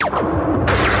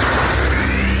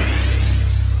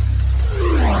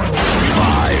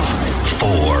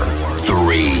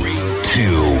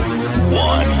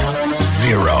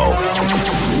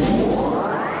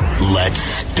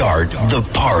start the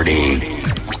party.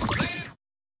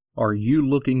 Are you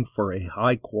looking for a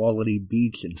high-quality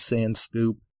beach and sand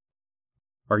scoop?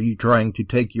 Are you trying to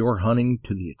take your hunting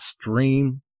to the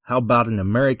extreme? How about an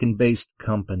American-based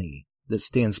company that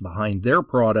stands behind their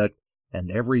product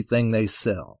and everything they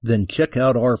sell? Then check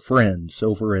out our friends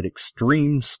over at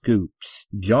Extreme Scoops.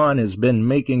 John has been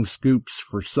making scoops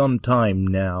for some time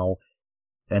now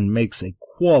and makes a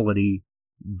quality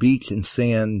beach and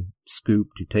sand scoop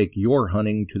to take your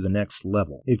hunting to the next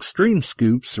level. Extreme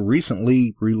Scoops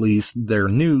recently released their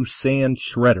new sand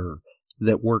shredder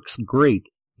that works great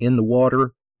in the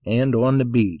water and on the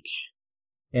beach.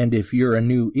 And if you're a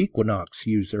new Equinox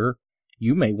user,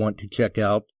 you may want to check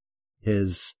out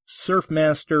his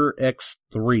Surfmaster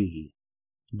X3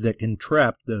 that can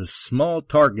trap those small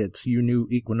targets you new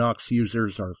Equinox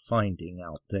users are finding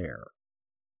out there.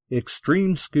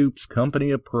 Extreme Scoop's company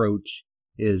approach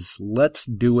is let's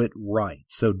do it right.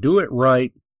 So do it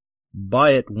right,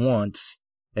 buy it once,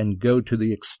 and go to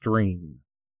the extreme.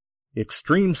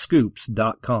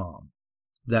 Extremescoops.com.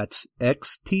 That's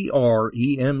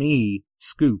XTREME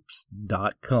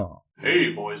scoops.com.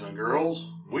 Hey boys and girls,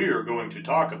 we are going to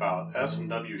talk about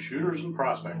S&W shooters and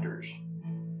prospectors.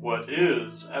 What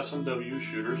is S&W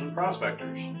shooters and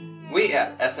prospectors? We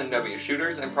at S&W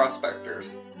Shooters and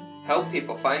Prospectors help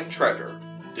people find treasure.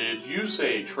 Did you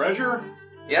say treasure?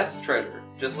 Yes, treasure.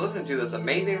 Just listen to this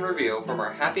amazing review from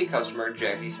our happy customer,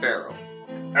 Jackie Sparrow.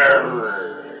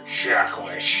 Chuck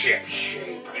was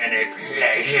ship-shape and a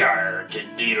pleasure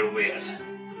to deal with.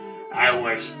 I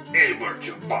was able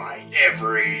to buy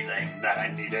everything that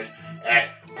I needed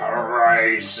at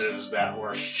prices that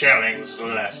were shillings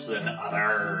less than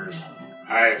others.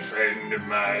 I found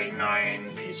my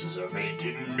 9 pieces of 8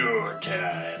 in no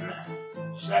time.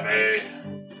 Savvy?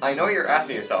 I know you're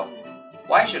asking yourself,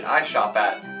 why should I shop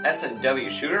at S&W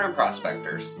Shooter and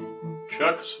Prospectors?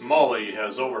 Chuck Smalley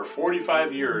has over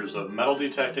 45 years of metal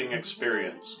detecting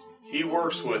experience. He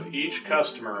works with each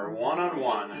customer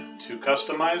one-on-one to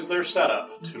customize their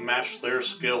setup to match their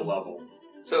skill level.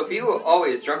 So if you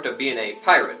always dreamt of being a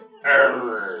pirate,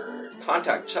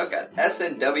 contact Chuck at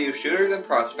S&W Shooters and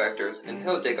Prospectors and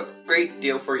he'll take a great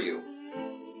deal for you.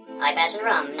 iPads and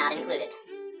rum not included.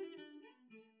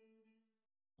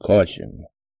 Caution.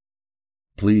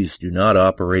 Please do not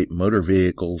operate motor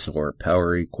vehicles or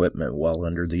power equipment while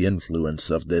under the influence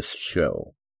of this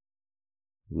show.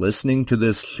 Listening to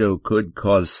this show could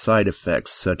cause side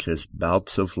effects such as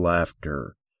bouts of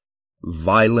laughter,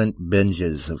 violent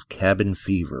binges of cabin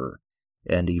fever,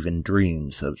 and even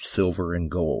dreams of silver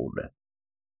and gold.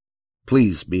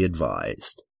 Please be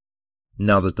advised.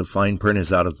 Now that the fine print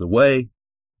is out of the way,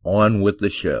 on with the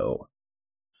show.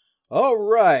 All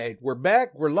right, we're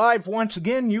back. We're live once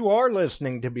again. You are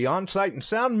listening to Beyond Sight and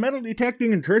Sound, metal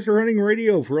detecting and treasure hunting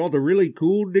radio for all the really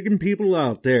cool digging people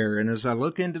out there. And as I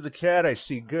look into the chat, I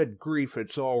see, good grief,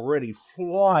 it's already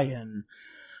flying.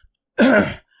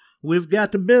 We've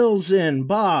got the Bills in,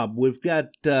 Bob. We've got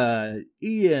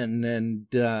Ian, and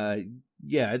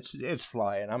yeah, it's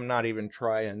flying. I'm not even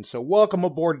trying. So welcome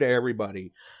aboard to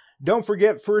everybody. Don't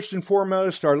forget, first and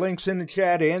foremost, our links in the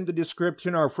chat and the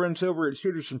description. Our friends over at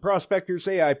Shooters and Prospectors,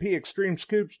 AIP, Extreme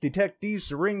Scoops, Detectees,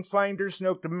 the Ring Finders,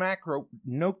 Note the Macro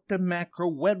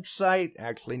website,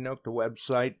 actually Note the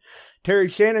website, Terry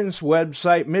Shannon's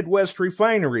website, Midwest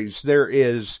Refineries. There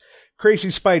is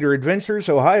Crazy Spider Adventures,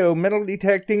 Ohio Metal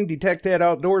Detecting, Detect That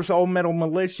Outdoors, All Metal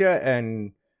Militia,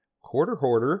 and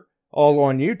Hoarder, all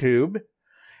on YouTube.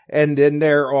 And then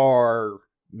there are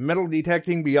Metal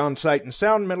Detecting, Beyond Sight and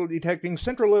Sound, Metal Detecting,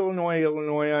 Central Illinois,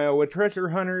 Iowa, Treasure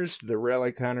Hunters, The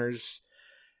Relic Hunters,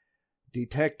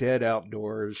 Detect Ed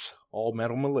Outdoors, All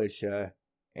Metal Militia,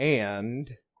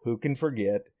 and, who can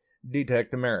forget,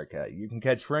 Detect America. You can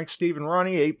catch Frank, Steve, and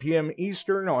Ronnie, 8 p.m.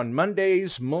 Eastern on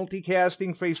Mondays,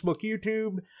 multicasting, Facebook,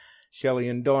 YouTube. Shelley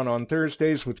and Dawn on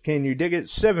Thursdays with Can You Dig It,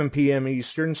 7 p.m.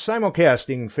 Eastern,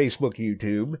 simulcasting, Facebook,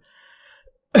 YouTube.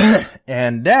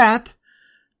 And that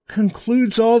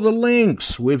concludes all the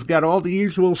links. We've got all the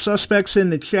usual suspects in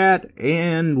the chat,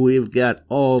 and we've got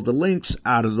all the links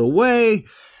out of the way.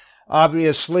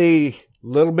 Obviously, a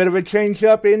little bit of a change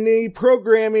up in the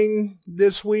programming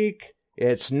this week.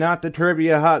 It's not the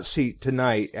trivia hot seat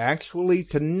tonight. Actually,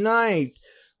 tonight,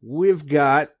 we've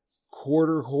got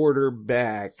Hoarder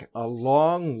back,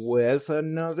 along with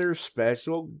another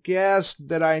special guest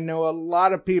that I know a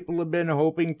lot of people have been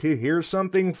hoping to hear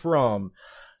something from.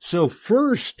 So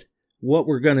first, what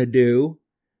we're going to do,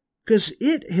 because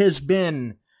it has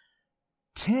been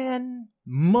 10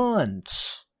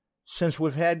 months since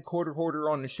we've had Hoarder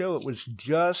on the show. It was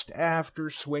just after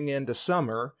swing into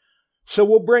summer. So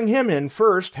we'll bring him in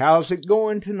first. How's it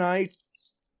going tonight,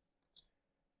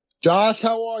 Josh,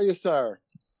 how are you, sir?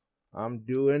 I'm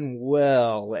doing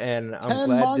well, and I'm 10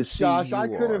 glad months, to see Josh. you I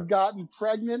could are. have gotten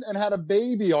pregnant and had a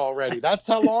baby already. That's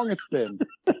how long it's been.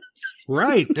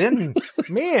 Right, then,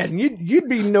 man, you'd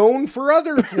be known for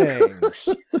other things.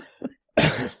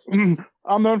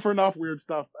 I'm known for enough weird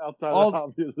stuff outside of the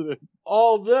hobby as it is.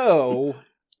 Although,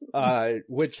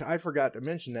 which I forgot to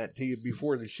mention that to you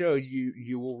before the show,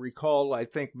 you will recall, I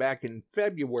think back in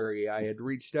February, I had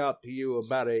reached out to you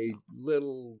about a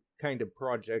little kind of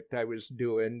project I was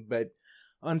doing, but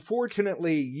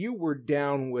unfortunately, you were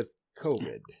down with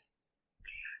COVID.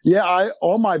 Yeah,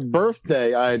 on my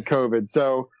birthday, I had COVID.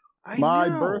 So my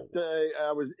know. birthday,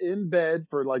 I was in bed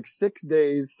for like 6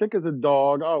 days, sick as a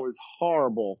dog. Oh, it was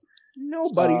horrible.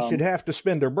 Nobody should have to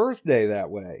spend their birthday that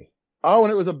way. Oh,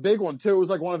 and it was a big one, too. It was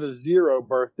like one of the 0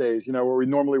 birthdays, where we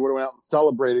normally would have went out and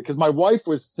celebrated, because my wife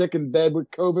was sick in bed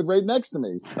with COVID right next to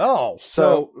me. Oh,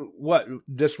 so what?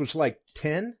 This was like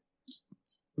 10?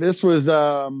 This was,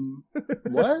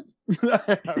 what?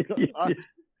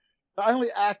 I only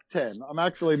act 10. I'm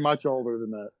actually much older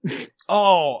than that.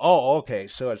 Oh, okay.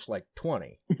 So it's like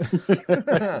 20. But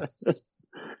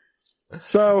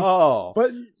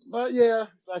yeah,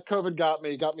 that COVID got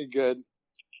me good.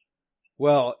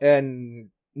 Well, and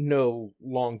no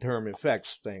long-term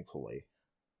effects, thankfully.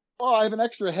 Well, I have an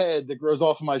extra head that grows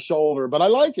off of my shoulder, but I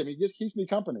like him. He just keeps me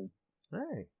company.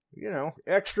 Hey,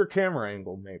 extra camera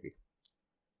angle, maybe.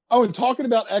 Oh, and talking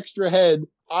about extra head,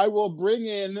 I will bring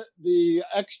in the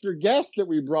extra guest that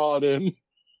we brought in.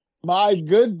 My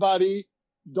good buddy,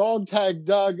 Dog Tag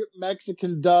Doug,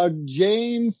 Mexican Doug,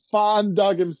 Jane Fond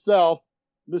Doug himself,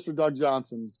 Mr. Doug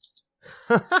Johnson.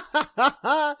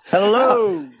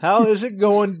 Hello. How is it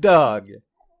going, Doug?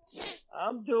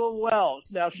 I'm doing well.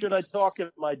 Now, should I talk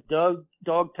in my Dog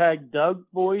Tag Doug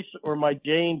voice or my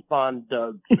Jane Fond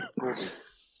Doug voice?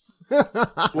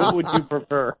 What would you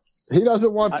prefer? He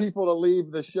doesn't want people to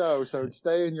leave the show, so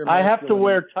stay in your I have to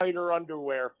wear tighter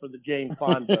underwear for the Jane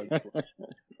Fond Doug voice.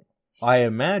 I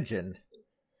imagine.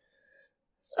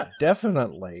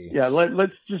 Definitely. Yeah,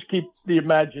 let's just keep the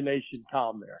imagination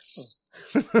calm there.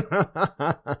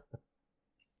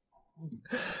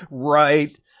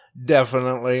 Right.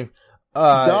 Definitely.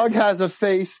 Doug has a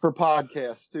face for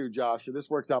podcasts too, Josh. This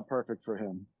works out perfect for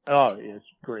him. Oh, it's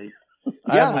great.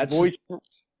 I have a voice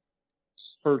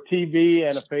for TV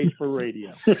and a face for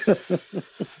radio.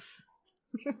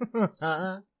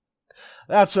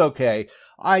 That's okay.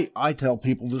 I tell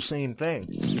people the same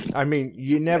thing. I mean,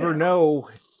 you never know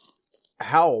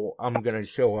how I'm going to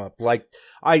show up. Like,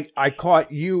 I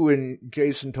caught you and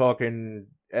Jason talking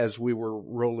as we were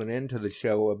rolling into the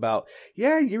show about,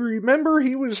 yeah, you remember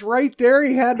he was right there.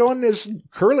 He had on this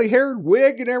curly-haired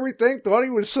wig and everything. Thought he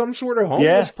was some sort of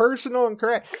homeless person on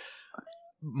crack.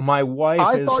 My wife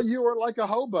I thought you were like a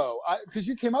hobo. Because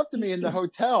you came up to me in the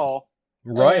hotel.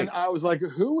 Right. And I was like,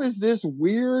 who is this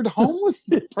weird homeless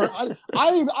person?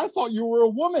 I thought you were a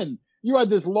woman. You had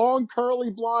this long,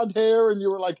 curly blonde hair, and you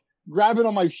were like grabbing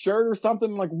on my shirt or something.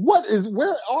 I'm like,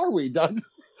 where are we, Doug?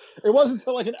 It wasn't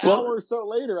until like an hour or so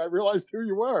later I realized who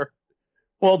you were.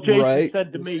 Well, Jason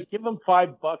said to me, give him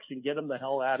 $5 and get him the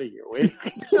hell out of here.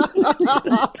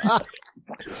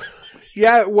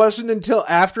 Yeah, it wasn't until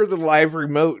after the live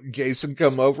remote Jason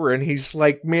come over and he's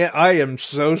like, man, I am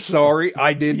so sorry.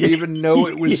 I didn't even know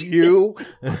it was you.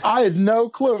 I had no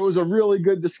clue. It was a really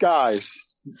good disguise.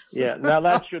 Yeah, now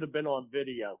that should have been on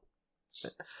video.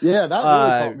 Yeah, that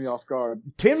really caught me off guard.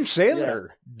 Tim Saylor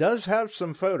does have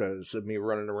some photos of me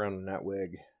running around in that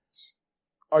wig.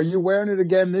 Are you wearing it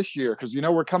again this year? Because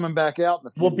we're coming back out in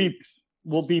a few weeks.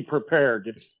 We'll be prepared.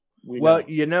 If we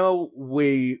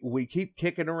keep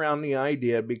kicking around the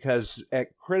idea because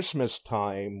at Christmas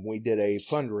time we did a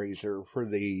fundraiser for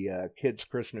the kids'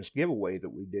 Christmas giveaway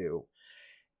that we do.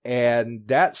 And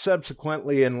that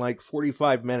subsequently in like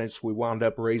 45 minutes we wound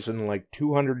up raising like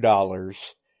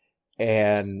 $200.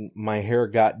 And my hair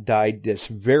got dyed this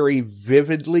very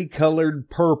vividly colored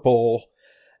purple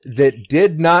that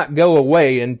did not go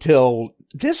away until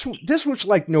this was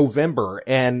like November,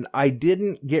 and I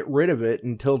didn't get rid of it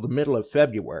until the middle of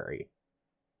February.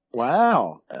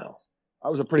 Wow. That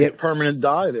was a pretty permanent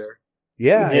dye there.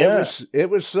 Yeah, it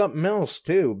was something else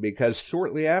too, because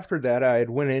shortly after that I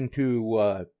had went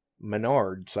into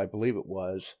Menards, I believe it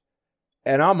was,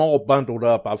 and I'm all bundled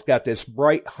up. I've got this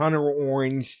bright hunter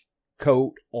orange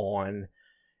coat on,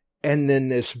 and then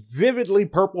this vividly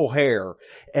purple hair,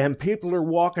 and people are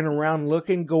walking around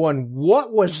looking, going,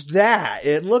 what was that?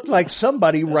 It looked like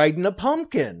somebody riding a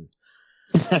pumpkin.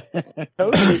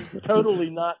 Totally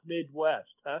not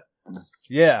Midwest, huh?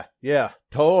 Yeah,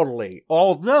 totally.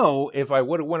 Although, if I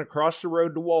would have went across the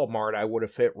road to Walmart, I would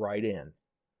have fit right in.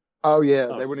 Oh yeah,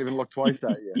 they wouldn't even look twice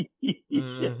at you.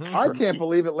 Mhm. I can't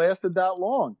believe it lasted that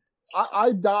long.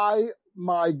 I dye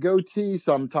my goatee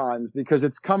sometimes because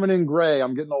it's coming in gray.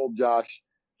 I'm getting old, Josh.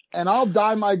 And I'll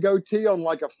dye my goatee on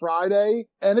like a Friday,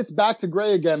 and it's back to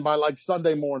gray again by like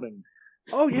Sunday morning.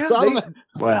 Oh yeah, So I don't know.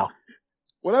 Wow.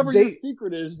 Whatever your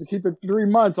secret is to keep it 3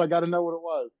 months, I got to know what it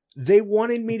was. they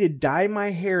wanted me to dye my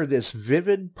hair this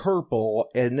vivid purple,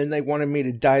 and then they wanted me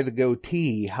to dye the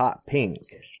goatee hot pink.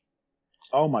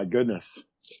 Oh my goodness.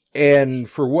 And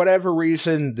for whatever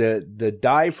reason, the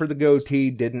dye for the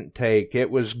goatee didn't take. It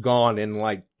was gone in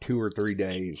like 2 or 3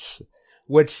 days,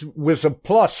 which was a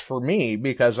plus for me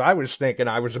because I was thinking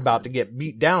I was about to get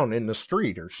beat down in the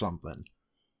street or something.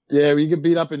 Yeah, you get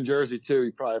beat up in Jersey too.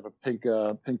 You probably have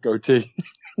a pink goatee.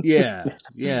 Yeah.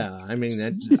 I mean,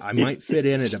 I might fit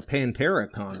in at a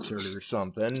Pantera concert or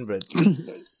something, but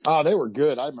Oh, they were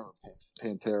good. I remember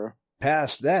Pantera.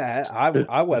 past that,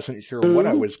 I wasn't sure what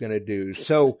I was going to do.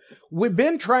 So we've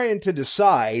been trying to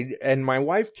decide, and my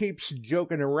wife keeps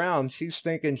joking around. She's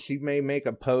thinking she may make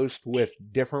a post with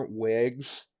different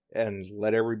wigs and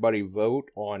let everybody vote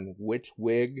on which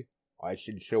wig I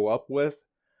should show up with.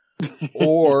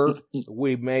 Or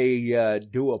we may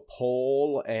do a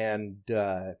poll and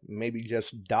maybe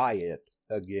just dye it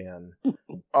again.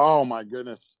 Oh my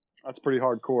goodness. That's pretty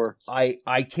hardcore.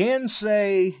 I can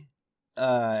say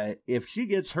if she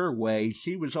gets her way,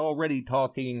 she was already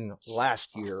talking last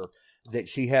year that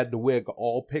she had the wig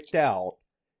all picked out.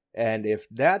 And if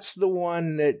that's the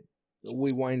one that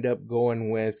we wind up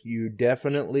going with, you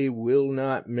definitely will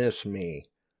not miss me.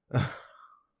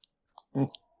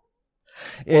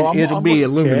 It'll be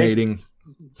illuminating.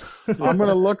 I'm going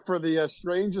to look for the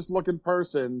strangest looking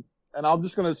person, and I'm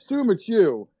just going to assume it's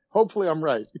you. Hopefully I'm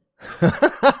right.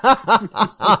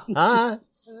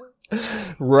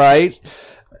 Right.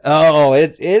 Oh,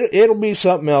 it'll be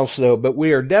something else though, but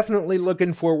we are definitely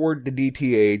looking forward to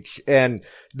DTH. And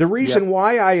the reason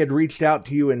why I had reached out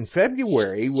to you in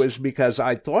February was because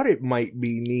I thought it might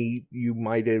be neat. You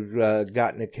might have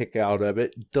gotten a kick out of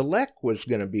it. Delek was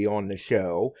going to be on the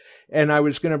show, and I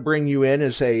was going to bring you in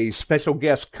as a special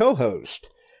guest co-host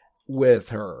with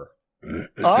her.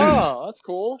 Oh, that's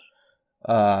cool.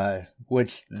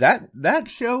 Which that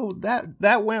show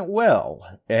that went well,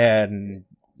 and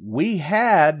we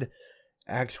had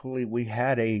a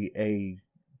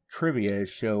trivia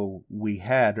show we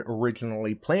had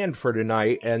originally planned for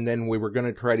tonight, and then we were going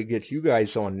to try to get you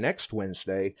guys on next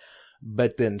Wednesday,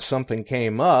 but then something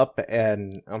came up,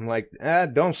 and I'm like,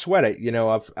 don't sweat it. You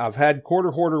know, I've had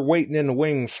Quarter Hoarder waiting in the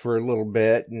wings for a little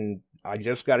bit, and I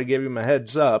just got to give him a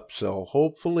heads up, so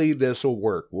hopefully this will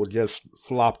work. We'll just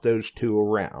flop those two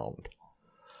around.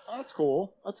 That's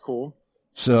cool.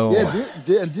 So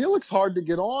yeah, Dealik's hard to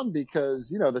get on because,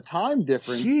 you know, the time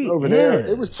difference over there.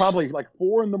 It was probably like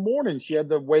 4 a.m. She had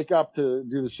to wake up to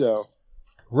do the show.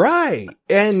 Right.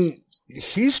 And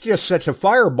she's just such a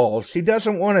fireball. She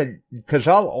doesn't want to, because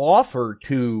I'll offer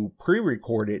to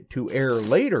pre-record it to air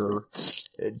later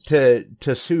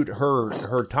to suit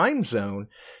her time zone.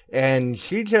 And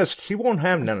she won't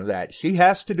have none of that. She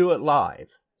has to do it live.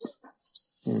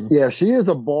 Yeah, she is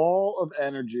a ball of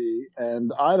energy,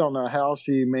 and I don't know how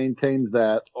she maintains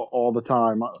that all the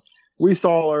time. We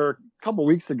saw her a couple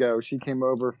weeks ago. She came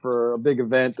over for a big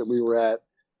event that we were at.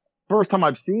 First time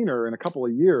I've seen her in a couple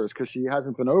of years because she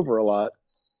hasn't been over a lot.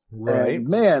 Right. And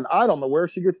man, I don't know where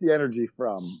she gets the energy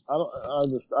from. I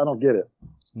don't get it.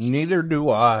 Neither do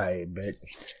I, but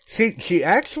she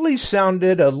actually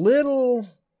sounded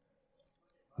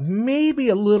maybe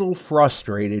a little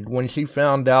frustrated when she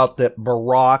found out that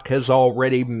Barack has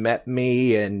already met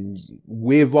me and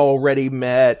we've already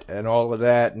met and all of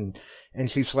that. And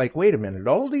she's like, wait a minute,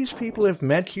 all these people have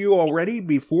met you already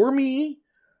before me?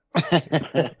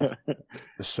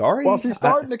 Sorry? Well, she's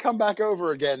starting to come back over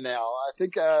again now. I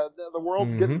think the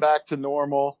world's getting back to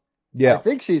normal. Yeah. I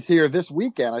think she's here this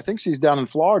weekend. I think she's down in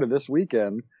Florida this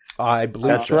weekend. I believe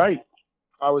That's so. right.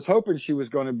 I was hoping she was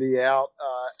going to be out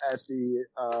at the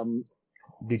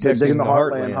Detecting the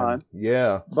Heartland hunt.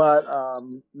 Yeah. But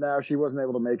no, she wasn't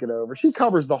able to make it over. She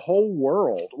covers the whole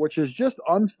world, which is just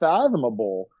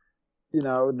unfathomable.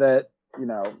 The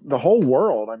whole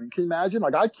world. I mean, can you imagine?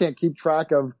 Like, I can't keep track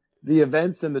of the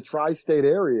events in the tri-state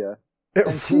area.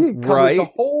 And she covers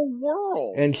the whole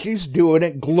world. And she's doing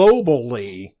it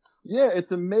globally. Yeah,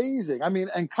 it's amazing. I mean,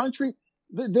 and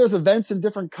there's events in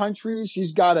different countries.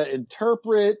 She's got to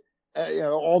interpret,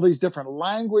 all these different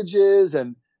languages.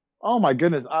 And oh my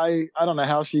goodness, I don't know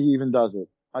how she even does it.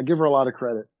 I give her a lot of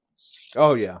credit.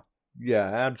 Oh yeah. Yeah,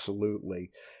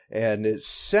 absolutely. And it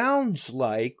sounds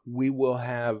like we will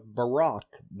have Barack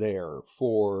there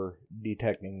for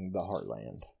detecting the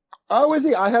Heartland. Oh, is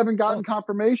he? I haven't gotten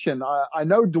confirmation. I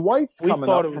know Dwight's coming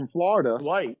up from Florida.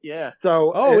 Dwight, yeah.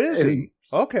 So, is he?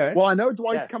 Okay. Well, I know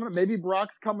Dwight's coming up. Maybe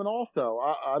Brock's coming also.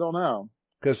 I don't know.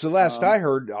 Because the last I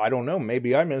heard, I don't know,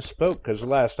 maybe I misspoke, because the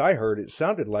last I heard, it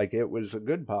sounded like it was a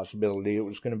good possibility it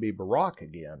was going to be Barack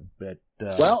again. But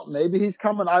well, maybe he's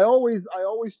coming. I always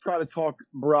try to talk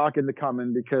Barack into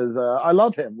coming because I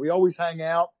love him. We always hang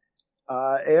out.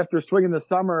 After Swinging the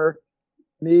Summer,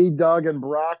 me, Doug, and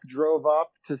Barack drove up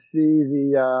to see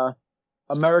the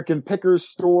American Pickers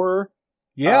store.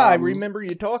 Yeah, I remember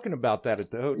you talking about that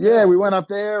at the hotel. Yeah, we went up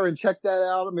there and checked that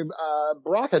out. I mean,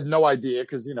 Barack had no idea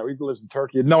because, he lives in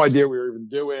Turkey. He had no idea we were even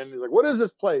doing. He's like, what is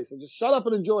this place? And just shut up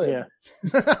and enjoy it.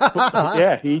 Yeah,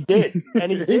 yeah, he did.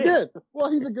 And he did.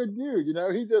 Well, he's a good dude,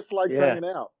 He just likes hanging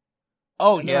out.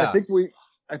 Oh, yeah.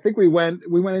 I think we went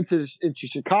into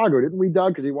Chicago, didn't we,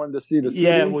 Doug? Because he wanted to see the city.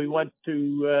 Yeah, we went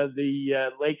to the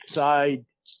Lakeside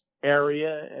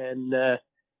area, and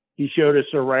he showed us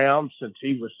around since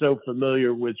he was so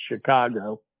familiar with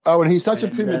Chicago. Oh, and he's such a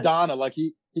prima donna. Like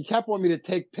he kept wanting me to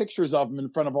take pictures of him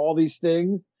in front of all these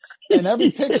things. And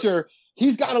every picture,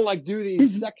 he's got to do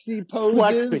these sexy poses.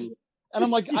 Flexing. And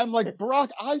I'm like, Barack,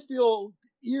 I feel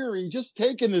eerie just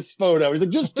taking this photo. He's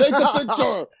like, just take the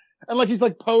picture. And he's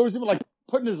posing,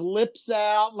 putting his lips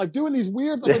out, doing these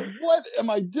weird, I'm like, what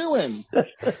am I doing?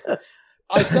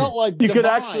 I felt like you divine. could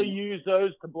actually use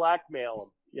those to blackmail him.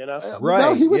 Right?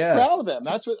 No, he was proud of them.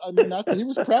 That's what I mean. He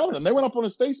was proud of them. They went up on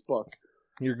his Facebook.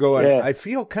 You're going. Yeah. I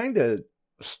feel kind of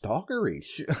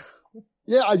stalkerish.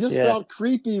 Yeah, I just felt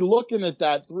creepy looking at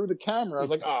that through the camera. I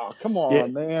was like, "Oh, come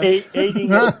on, man!"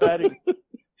 Aiding and abetting.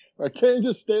 I can't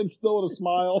just stand still and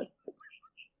smile.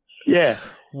 Yeah.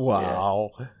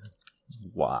 Wow. Yeah.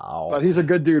 Wow. But he's a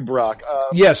good dude, Brock.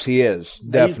 Yes, he is.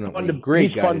 Definitely.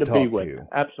 Great guy to talk to.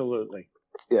 Absolutely.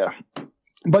 Yeah.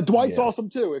 But Dwight's awesome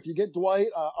too. If you get Dwight,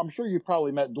 I'm sure you've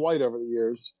probably met Dwight over the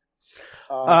years.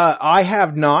 I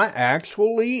have not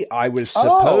actually. I was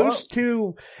supposed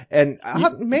to, and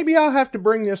maybe I'll have to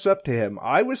bring this up to him.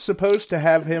 I was supposed to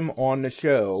have him on the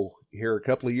show here a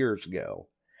couple of years ago,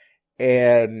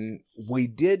 and we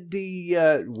did the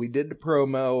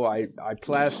promo. I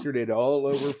plastered it all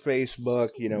over Facebook.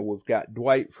 We've got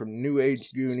Dwight from New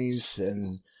Age Goonies and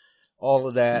all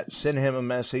of that. Sent him a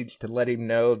message to let him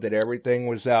know that everything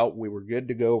was out. We were good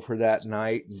to go for that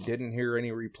night. Didn't hear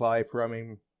any reply from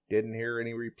him. Didn't hear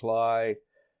any reply.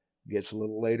 Gets a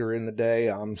little later in the day.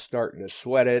 I'm starting to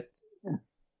sweat it.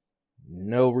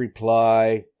 No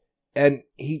reply. And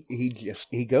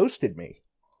he ghosted me.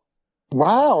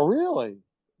 Wow, really?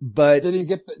 But did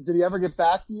he ever get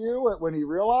back to you when he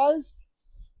realized?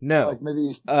 No.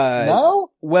 Maybe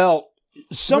no? Well,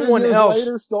 someone else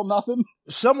later, still nothing.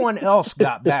 Someone else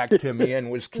got back to me and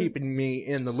was keeping me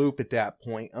in the loop at that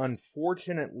point.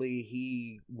 Unfortunately,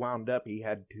 he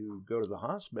had to go to the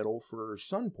hospital for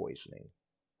sun poisoning.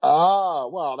 Ah,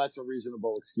 well, that's a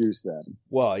reasonable excuse then.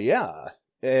 Well, yeah.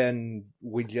 And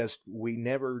we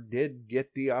never did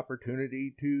get the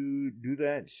opportunity to do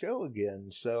that show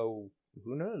again. So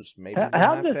who knows? Maybe we'll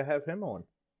have to have him on.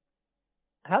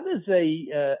 How does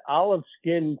a olive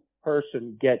skinned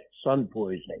person get sun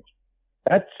poisoning?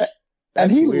 That's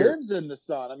and he weird. Lives in the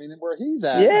sun. I mean, where he's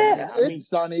at, it's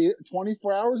sunny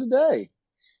 24 hours a day.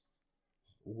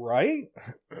 Right?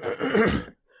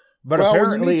 But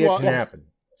apparently it can happen.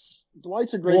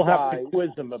 Dwight's a great guy. We'll guy. have to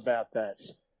quiz him about that.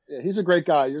 Yeah, he's a great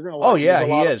guy. You're going to like him. Yeah,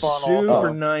 he is.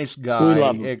 Super nice guy. We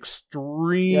love him.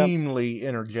 Extremely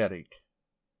energetic.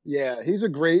 Yeah, he's a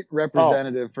great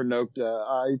representative for Nokta.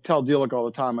 I tell Delic all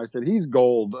the time, I said, he's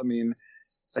gold. I mean,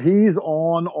 he's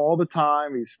on all the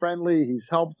time. He's friendly. He's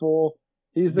helpful.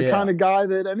 He's the kind of guy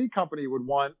that any company would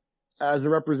want as a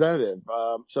representative.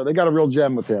 So they got a real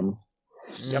gem with him.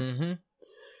 Yep. Mm-hmm.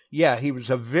 Yeah, he was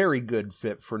a very good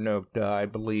fit for Nokta, I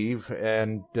believe.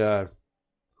 And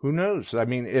who knows? I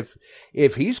mean,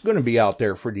 if he's going to be out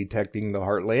there for detecting the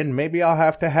Heartland, maybe I'll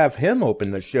have to have him open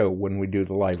the show when we do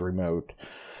the live remote.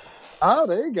 Oh,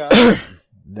 there you go.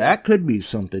 That could be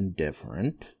something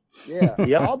different.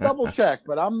 Yeah, I'll double check,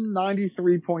 but I'm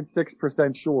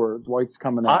 93.6% sure Dwight's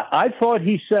coming out. I thought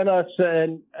he sent us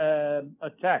a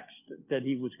text that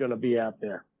he was going to be out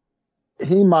there.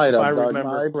 He might have,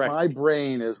 Doug. My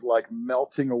brain is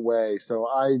melting away. So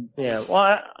I'm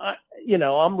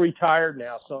retired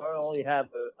now, so I only have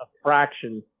a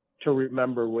fraction to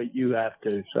remember what you have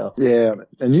to. So yeah,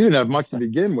 and you didn't have much to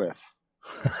begin with.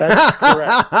 That's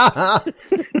correct.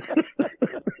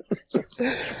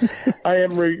 I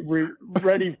am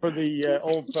ready for the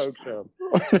old folks home.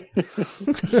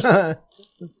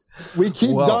 We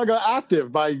keep Doug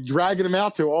active by dragging him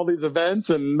out to all these events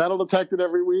and metal detected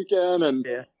every weekend and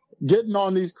getting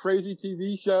on these crazy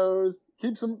TV shows.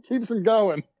 Keeps him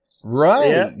going.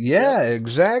 Right. Yeah,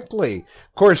 exactly.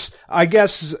 Of course, I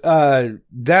guess that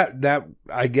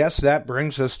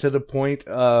brings us to the point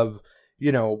of,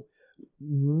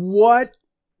 what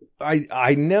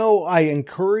I know I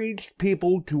encouraged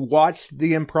people to watch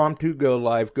the Impromptu Go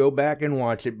Live, go back and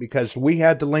watch it, because we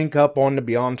had the link up on the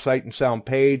Beyond Sight and Sound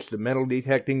page, the Metal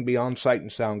Detecting Beyond Sight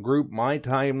and Sound group, my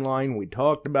timeline. We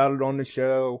talked about it on the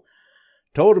show.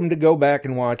 Told them to go back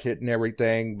and watch it and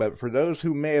everything, but for those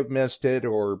who may have missed it,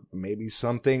 or maybe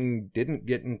something didn't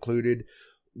get included,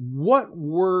 what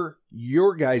were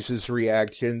your guys'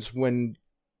 reactions when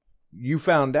you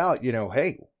found out,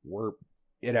 hey,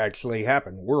 it actually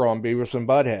happened. We're on Beavis and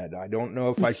Butthead. I don't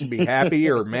know if I should be happy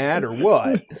or mad or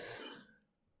what.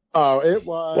 Oh, it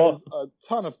was a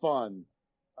ton of fun.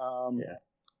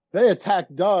 They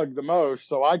attacked Doug the most,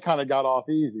 so I kind of got off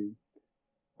easy.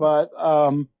 But,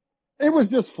 it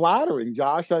was just flattering,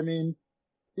 Josh. I mean,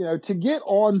 to get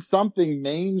on something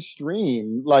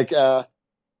mainstream, like,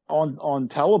 on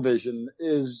television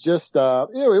is just,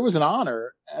 it was an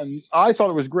honor. And I thought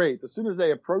it was great. As soon as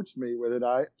they approached me with it,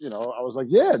 I was like,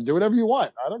 yeah, do whatever you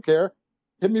want. I don't care.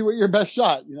 Hit me with your best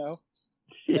shot,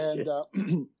 and,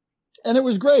 and it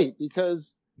was great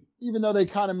because even though they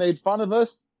kind of made fun of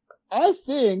us, I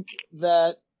think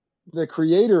that the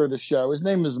creator of the show, his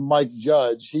name is Mike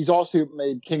Judge. He's also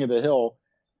made King of the Hill.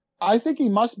 I think he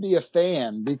must be a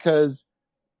fan because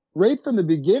right from the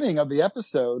beginning of the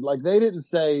episode, like they didn't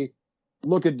say,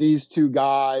 look at these two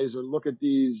guys or look at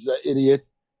these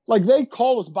idiots. Like they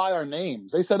called us by our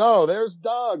names. They said, oh, there's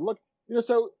Doug. Look,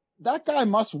 so that guy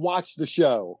must watch the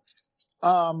show.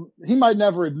 He might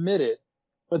never admit it,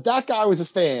 but that guy was a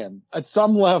fan at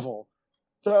some level.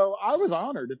 So I was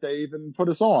honored that they even put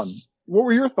us on. What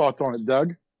were your thoughts on it,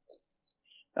 Doug?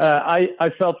 I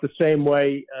felt the same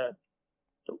way.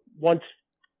 Once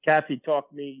Kathy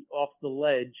talked me off the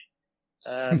ledge,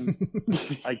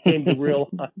 I came to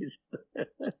realize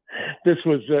this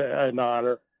was an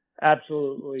honor,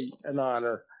 absolutely an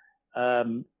honor.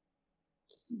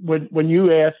 When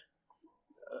you asked,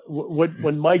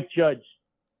 when Mike Judge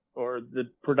or the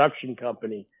production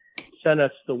company sent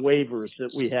us the waivers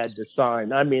that we had to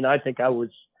sign, I mean, I think I was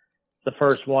the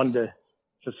first one to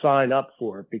sign up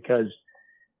for it because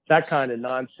that kind of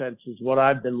nonsense is what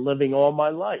I've been living all my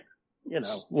life.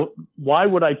 Why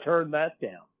would I turn that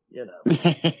down?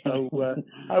 So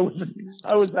I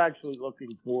was actually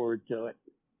looking forward to it.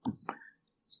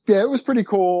 Yeah, it was pretty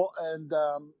cool. And,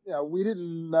 we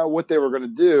didn't know what they were going to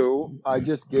do. I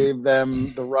just gave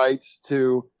them the rights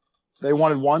they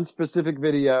wanted one specific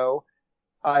video.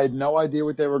 I had no idea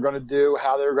what they were going to do,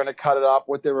 how they were going to cut it up,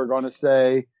 what they were going to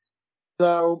say.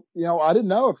 So, I didn't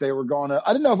know if I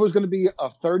didn't know if it was going to be a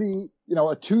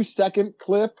 2-second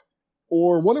clip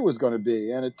or what it was going to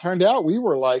be. And it turned out we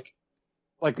were like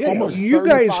almost you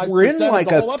guys were in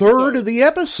like a third of the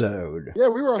episode. Yeah,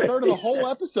 we were a third of the whole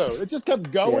episode. It just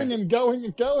kept going and going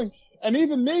and going. And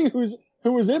even me, who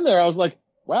was in there, I was like,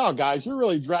 wow, guys, you're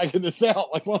really dragging this out.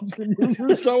 Like, once we move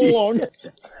for so long.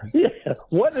 Yeah.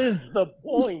 What is the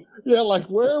point? Yeah, like,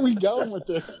 where are we going with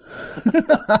this?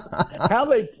 How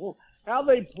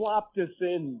they plopped us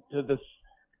into this,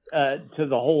 to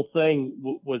the whole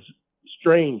thing was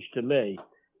strange to me.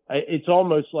 It's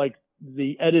almost like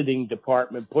the editing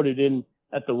department put it in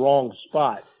at the wrong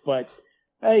spot. But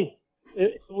hey,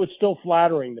 it was still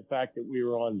flattering the fact that we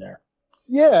were on there.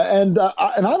 Yeah, and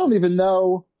I don't even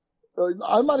know.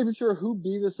 I'm not even sure who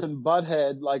Beavis and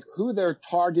Butthead, like who their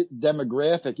target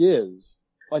demographic is.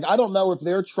 Like, I don't know if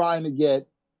they're trying to get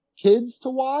kids to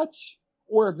watch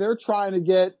or if they're trying to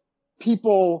get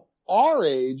people our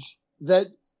age that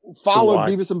followed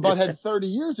Beavis and Butthead 30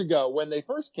 years ago when they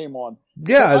first came on.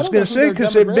 Yeah, so I was going to say,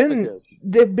 because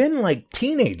they've been like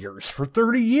teenagers for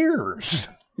 30 years.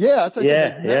 Yeah, that's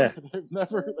they've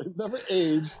never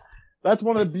aged. That's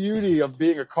one of the beauty of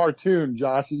being a cartoon,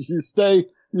 Josh, is you stay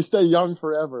young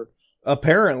forever.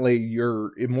 Apparently,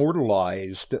 you're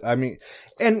immortalized. I mean,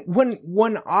 and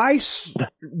when I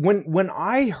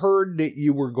heard that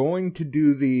you were going to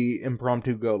do the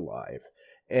Impromptu Go Live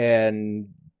and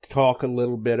talk a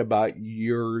little bit about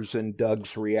yours and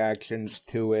Doug's reactions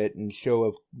to it and show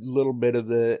a little bit of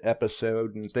the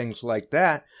episode and things like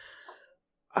that,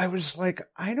 I was like,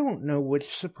 I don't know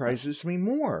which surprises me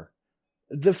more.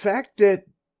 The fact that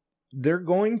they're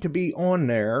going to be on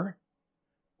there,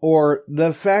 or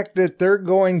the fact that they're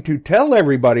going to tell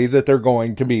everybody that they're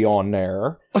going to be on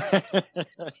there,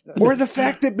 or the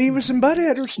fact that Beavis and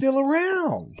Butthead are still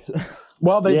around.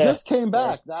 Well, they just came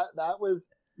back. That was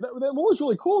what was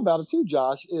really cool about it too,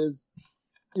 Josh, is,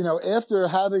 after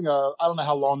having I don't know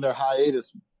how long their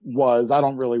hiatus was. I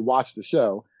don't really watch the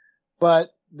show,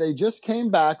 but they just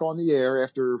came back on the air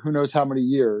after who knows how many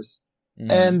years.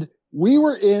 And we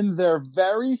were in their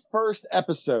very first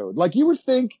episode. Like, you would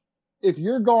think if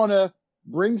you're going to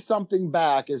bring something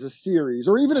back as a series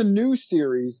or even a new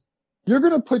series, you're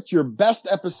going to put your best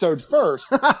episode first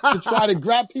to try to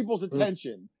grab people's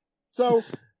attention. So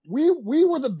we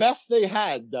were the best they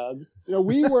had, Doug.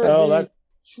 We were it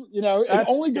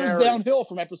only goes downhill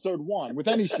from episode 1 with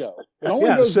any show. It only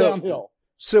goes downhill.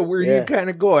 So were you kind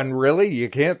of going, really? You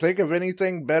can't think of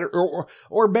anything better?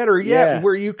 Or better yet,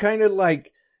 were you kind of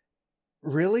like,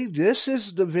 really? This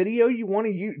is the video you want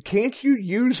to use? Can't you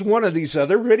use one of these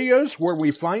other videos where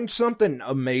we find something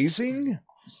amazing?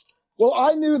 Well,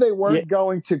 I knew they weren't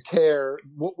going to care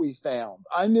what we found.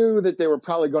 I knew that they were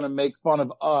probably going to make fun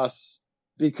of us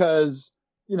because,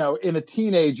 in a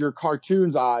teenager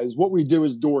cartoon's eyes, what we do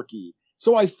is dorky.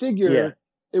 So I figured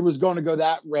it was going to go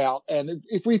that route. And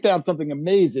if we found something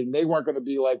amazing, they weren't going to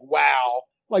be like, wow,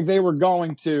 like they were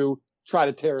going to try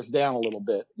to tear us down a little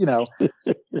bit,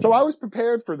 So I was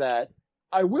prepared for that.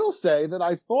 I will say that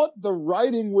I thought the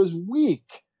writing was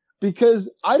weak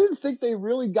because I didn't think they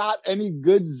really got any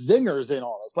good zingers in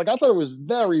on us. Like, I thought it was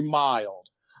very mild.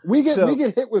 We get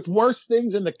hit with worse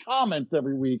things in the comments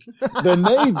every week than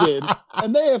they did,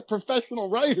 and they have professional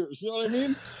writers. You know what I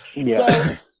mean? Yeah.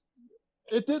 So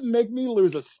it didn't make me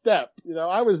lose a step.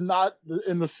 I was not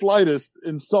in the slightest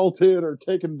insulted or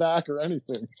taken back or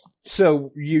anything.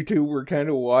 So you two were kind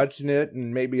of watching it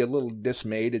and maybe a little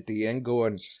dismayed at the end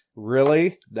going,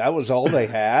 really? That was all they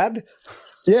had?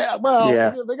 Yeah,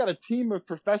 well, they got a team of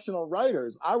professional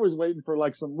writers. I was waiting for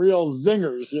like some real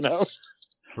zingers,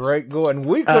 Right, going,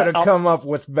 we could have come up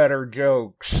with better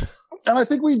jokes. And I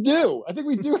think we do. I think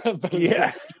we do have better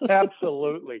jokes.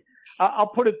 Absolutely. I'll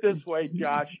put it this way,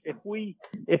 Josh. If we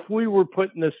were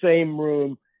put in the same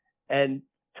room and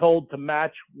told to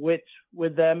match wits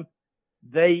with them,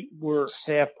 they were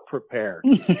half prepared.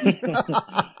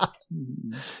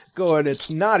 Going,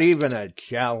 it's not even a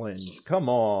challenge. Come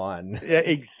on. Yeah,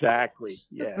 exactly.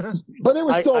 Yeah. But it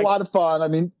was still a lot of fun. I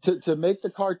mean, to make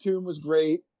the cartoon was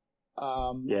great.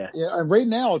 And right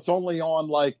now it's only on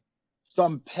like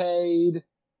some paid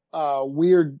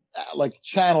weird like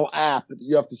channel app that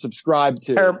you have to subscribe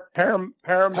to.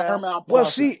 Paramount. Well,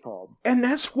 see, and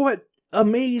that's what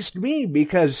amazed me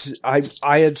because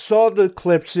I had saw the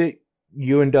clips that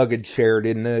you and Doug had shared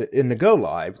in the Go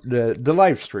Live, the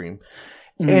live stream,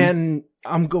 and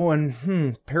I'm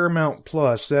going, Paramount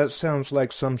Plus. That sounds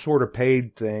like some sort of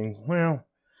paid thing. Well,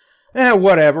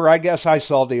 whatever. I guess I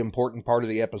saw the important part of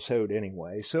the episode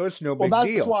anyway, so it's no big deal. Well,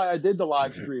 that's why I did the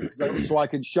live stream, so I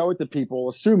could show it to people,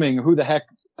 assuming who the heck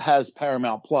has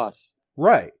Paramount Plus.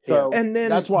 Right. So and then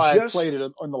that's why I played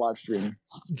it on the live stream.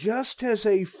 Just as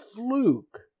a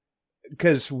fluke,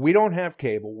 because we don't have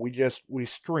cable, we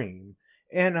stream,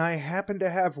 and I happen to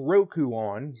have Roku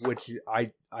on, which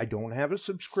I don't have a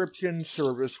subscription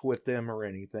service with them or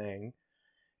anything,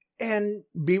 and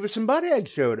Beavis and Butthead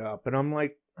showed up, and I'm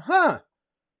like,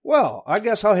 well, I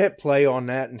guess I'll hit play on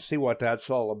that and see what that's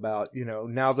all about,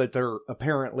 now that they're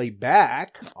apparently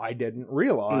back. I didn't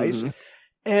realize.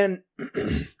 And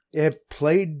it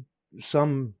played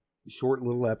some short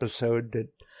little episode that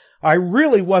I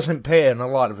really wasn't paying a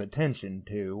lot of attention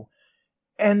to.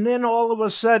 And then all of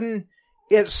a sudden,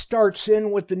 it starts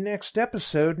in with the next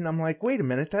episode, and I'm like, wait a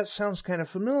minute, that sounds kind of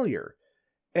familiar.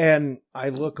 And I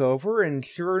look over, and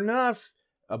sure enough,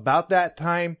 about that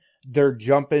time, they're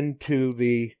jumping to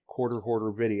the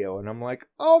Hoarder video, and I'm like,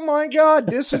 oh my God,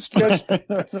 this is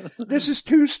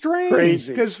too strange,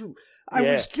 because I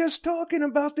was just talking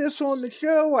about this on the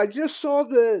show. I just saw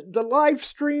the live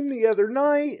stream the other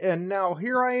night, and now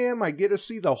here I am. I get to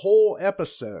see the whole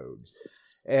episode.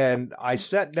 And I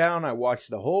sat down, I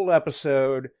watched the whole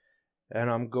episode, and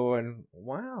I'm going,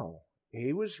 wow,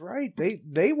 he was right.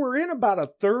 They were in about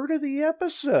a third of the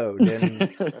episode,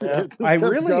 and I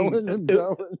really...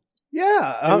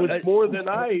 Yeah. It was more than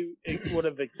I would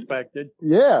have expected.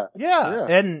 Yeah.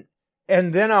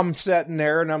 And then I'm sitting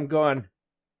there and I'm going,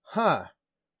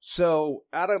 so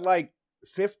out of like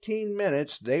 15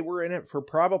 minutes, they were in it for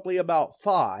probably about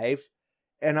 5.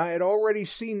 And I had already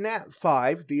seen that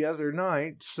 5 the other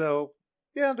night. So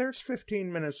yeah, there's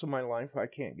 15 minutes of my life I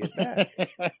can't get back.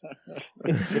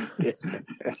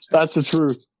 That's the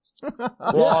truth.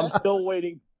 Well,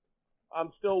 I'm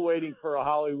still waiting for a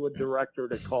Hollywood director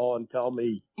to call and tell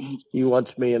me he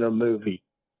wants me in a movie.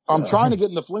 I'm trying to get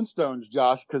in the Flintstones,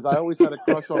 Josh, because I always had a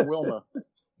crush on Wilma.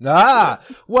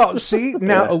 Well, see,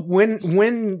 now when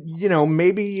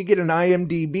maybe you get an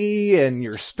IMDb and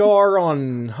your star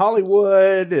on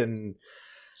Hollywood and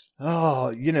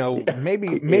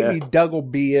maybe Doug will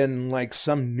be in like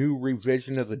some new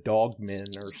revision of the Dogmen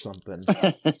or something.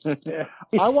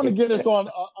 I want to get us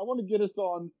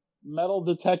on Metal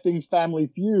Detecting Family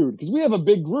Feud, because we have a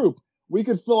big group. We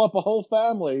could fill up a whole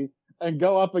family and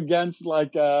go up against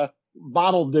like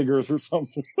bottle diggers or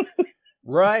something.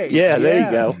 Right. Yeah, there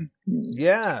you go.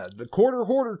 Yeah, the Quarter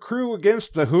Hoarder crew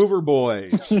against the Hoover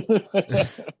Boys.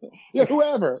 Yeah,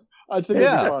 whoever. I think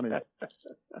it'd be funny.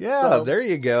 Yeah, there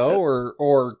you go.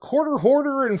 Or Quarter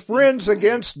Hoarder and friends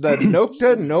against the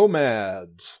Nocta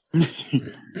Nomads.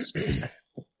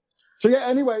 So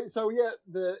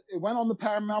it went on the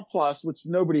Paramount Plus, which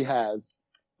nobody has.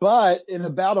 But in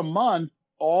about a month,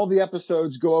 all the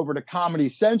episodes go over to Comedy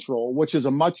Central, which is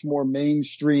a much more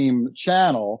mainstream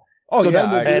channel. Oh, so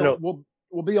yeah. then we'll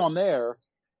be on there.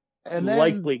 And then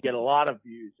likely get a lot of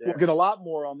views there. We'll get a lot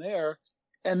more on there.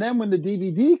 And then when the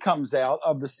DVD comes out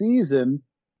of the season,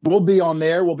 we'll be on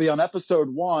there. We'll be on episode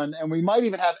 1, and we might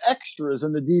even have extras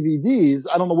in the DVDs.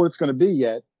 I don't know what it's going to be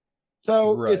yet.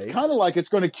 So It's kind of like it's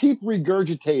going to keep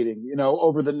regurgitating,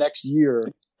 over the next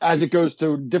year as it goes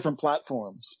to different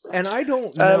platforms. And I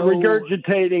don't know.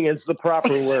 Regurgitating is the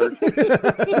proper word.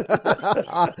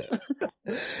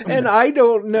 And I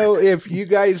don't know if you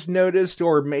guys noticed,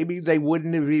 or maybe they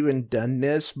wouldn't have even done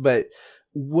this, but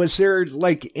was there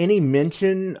like any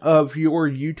mention of your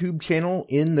YouTube channel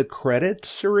in the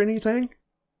credits or anything?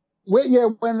 Well, yeah,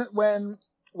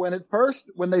 when they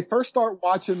first start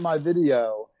watching my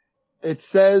video, it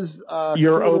says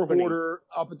Your Quarter Hoarder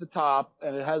up at the top,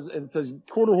 and it says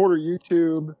Quarter Hoarder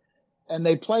YouTube, and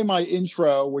they play my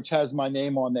intro, which has my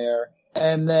name on there.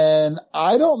 And then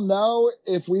I don't know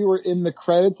if we were in the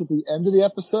credits at the end of the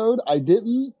episode. I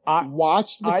didn't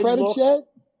watch the credits yet.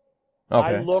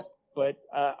 Okay. I looked, but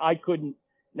I couldn't.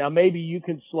 Now maybe you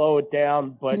can slow it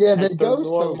down, but yeah, they go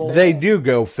so fast. They do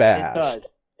go fast.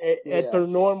 It does. At their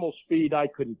normal speed, I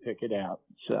couldn't pick it out.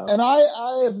 So, and I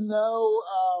have no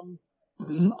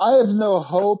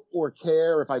hope or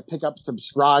care if I pick up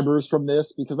subscribers from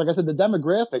this, because like I said, the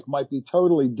demographic might be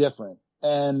totally different.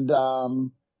 And,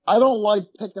 I don't like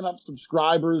picking up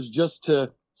subscribers just to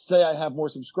say I have more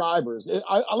subscribers.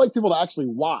 I like people to actually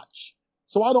watch.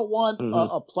 So I don't want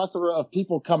a plethora of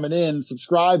people coming in,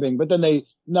 subscribing, but then they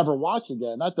never watch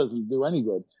again. That doesn't do any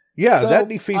good. Yeah, so that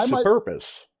defeats the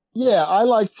purpose. Yeah, I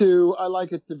like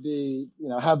it to be,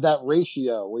 have that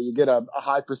ratio where you get a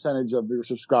high percentage of your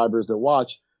subscribers that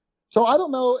watch. So I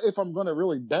don't know if I'm going to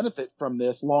really benefit from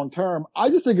this long term. I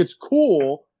just think it's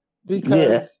cool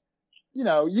because,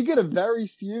 you get a very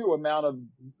few amount of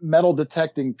metal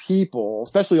detecting people,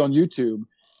 especially on YouTube,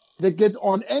 that get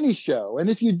on any show. And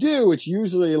if you do, it's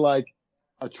usually like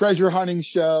a treasure hunting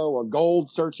show, a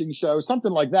gold searching show,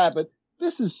 something like that. But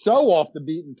this is so off the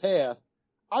beaten path.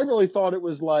 I really thought it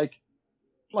was like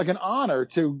an honor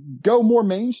to go more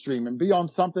mainstream and be on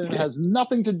something that has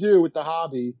nothing to do with the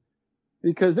hobby,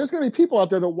 because there's going to be people out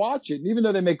there that watch it. And even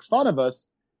though they make fun of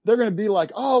us, they're going to be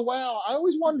like, oh, wow, I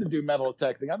always wanted to do metal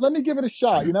detecting. Let me give it a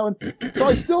shot, And so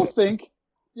I still think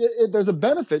there's a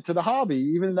benefit to the hobby,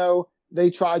 even though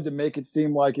they tried to make it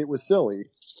seem like it was silly.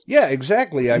 Yeah,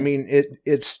 exactly. I mean,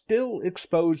 it's still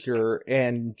exposure,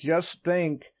 and just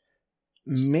think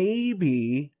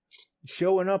maybe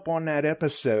showing up on that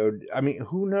episode, I mean,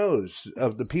 who knows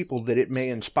of the people that it may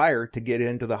inspire to get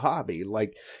into the hobby.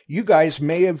 Like, you guys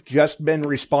may have just been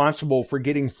responsible for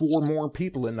getting 4 more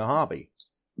people in the hobby.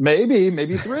 Maybe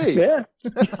 3. Yeah,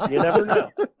 you never know.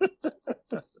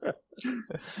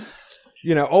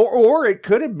 Or it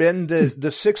could have been the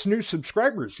 6 new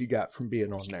subscribers you got from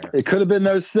being on there. It could have been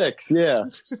those 6, yeah.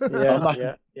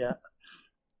 Yeah.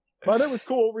 But it was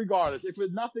cool regardless. If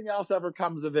nothing else ever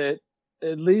comes of it,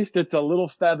 at least it's a little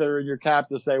feather in your cap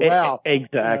to say, wow.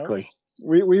 Exactly.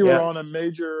 We were on a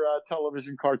major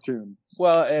television cartoon.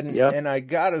 Well, and I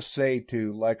gotta say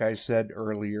too, like I said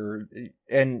earlier,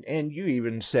 and you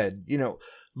even said,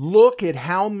 look at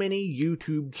how many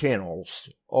YouTube channels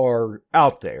are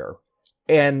out there,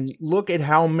 and look at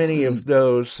how many of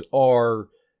those are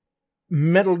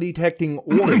metal detecting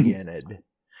oriented.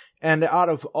 And out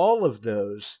of all of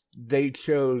those, they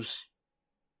chose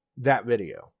that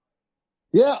video.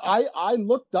 Yeah, I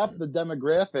looked up the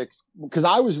demographics because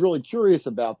I was really curious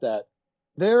about that.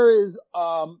 There is,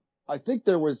 I think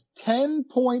there was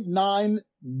 10.9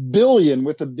 billion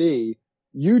with a B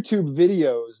YouTube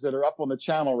videos that are up on the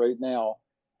channel right now.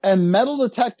 And metal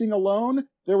detecting alone,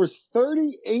 there was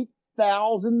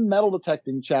 38,000 metal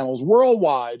detecting channels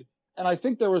worldwide. And I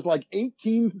think there was like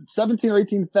 17 or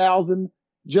 18,000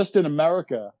 just in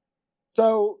America.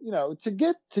 So, to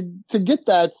get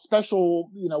that special,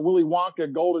 Willy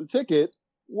Wonka golden ticket,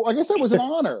 well, I guess that was an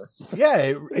honor. Yeah,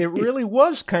 it really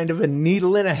was kind of a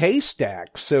needle in a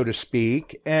haystack, so to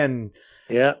speak. And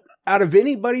yeah, out of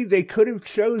anybody they could have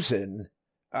chosen,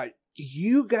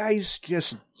 you guys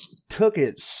just took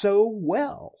it so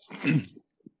well.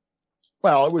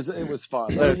 Well, it was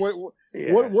fun.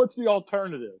 What's the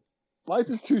alternative? Life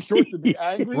is too short to be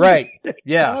angry. Right.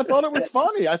 Yeah. And I thought it was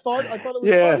funny. I thought it was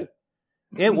funny.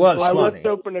 It was funny. Let's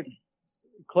open a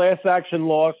class action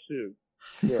lawsuit.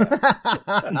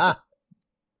 Yeah.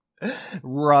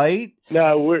 Right.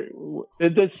 No,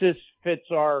 this just fits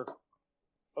our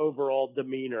overall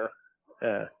demeanor.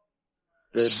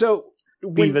 So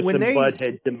Beavis when and they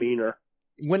Butthead demeanor.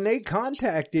 When they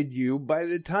contacted you, by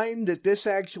the time that this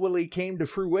actually came to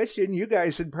fruition, you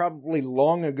guys had probably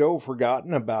long ago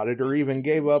forgotten about it or even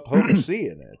gave up hope of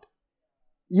seeing it.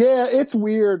 Yeah, it's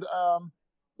weird.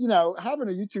 Having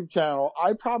a YouTube channel,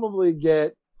 I probably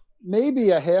get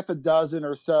maybe a half a dozen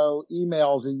or so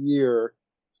emails a year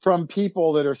from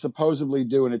people that are supposedly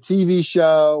doing a TV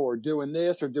show or doing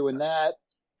this or doing that.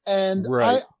 And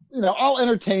right. I'll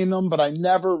entertain them, but I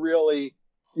never really,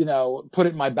 put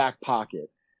it in my back pocket.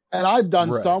 And I've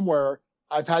done some where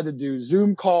I've had to do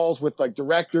Zoom calls with like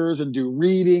directors and do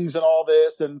readings and all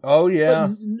this. And but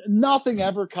nothing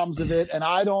ever comes of it. And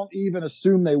I don't even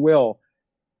assume they will.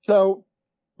 So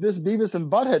this Beavis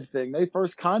and Butthead thing, they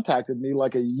first contacted me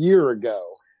like a year ago.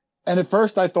 And at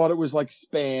first I thought it was like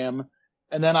spam.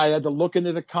 And then I had to look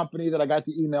into the company that I got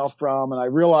the email from, and I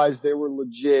realized they were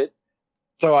legit.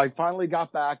 So I finally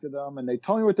got back to them, and they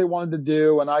told me what they wanted to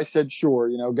do, and I said,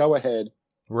 sure, go ahead.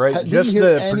 Right. Just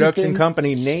the production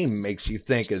company name makes you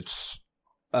think it's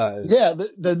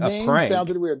the name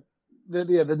sounded weird.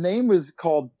 The name was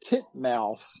called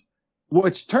Titmouse,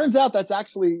 which turns out that's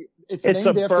actually it's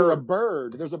named after a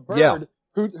bird. There's a bird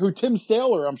who Tim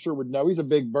Saylor, I'm sure, would know. He's a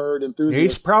big bird enthusiast.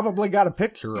 He's probably got a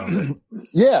picture of it.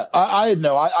 Yeah, I had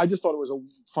no. I just thought it was a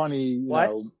funny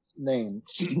name.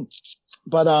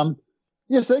 But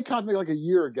yes, they contacted me like a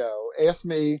year ago, asked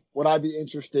me would I be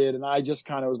interested, and I just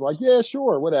kind of was like, yeah,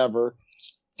 sure, whatever.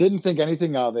 Didn't think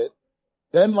anything of it.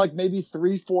 Then like maybe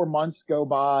 3-4 months go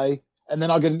by, and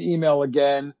then I'll get an email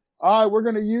again. All right, we're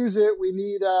going to use it. We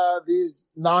need these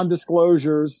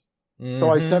non-disclosures. Mm-hmm. So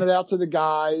I sent it out to the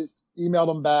guys, emailed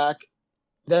them back,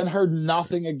 then heard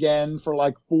nothing again for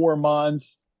like 4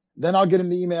 months. Then I'll get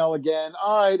an email again.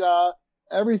 All right,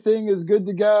 everything is good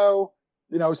to go.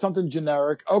 Something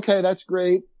generic. Okay, that's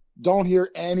great. Don't hear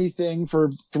anything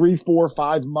for 3, 4,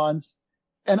 5 months.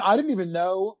 And I didn't even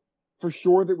know for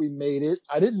sure that we made it.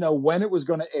 I didn't know when it was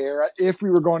going to air, if we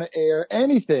were going to air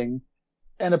anything.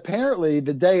 And apparently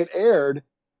the day it aired,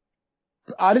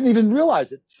 I didn't even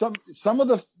realize it. Some of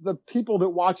the people that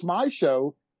watch my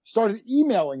show started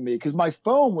emailing me because my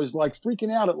phone was like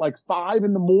freaking out at like 5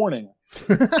 a.m.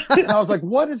 And I was like,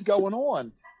 what is going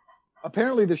on?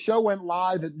 Apparently the show went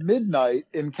live at midnight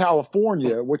in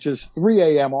California, which is 3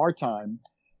 a.m. our time.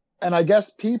 And I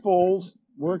guess people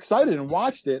were excited and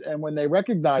watched it. And when they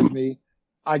recognized me,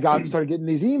 I started getting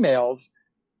these emails.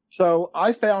 So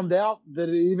I found out that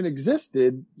it even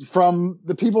existed from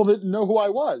the people that know who I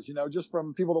was, just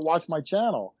from people that watch my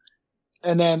channel.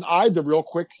 And then I had to real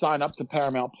quick sign up to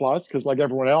Paramount Plus because like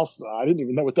everyone else, I didn't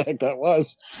even know what the heck that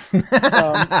was.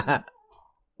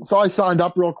 So I signed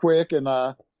up real quick and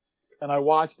I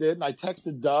watched it, and I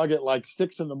texted Doug at like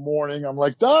 6 a.m. I'm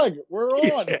like, Doug, we're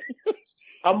on.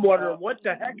 I'm wondering what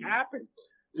the heck happened.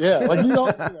 Yeah, like you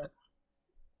don't.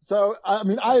 So I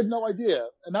mean, I had no idea,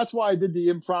 and that's why I did the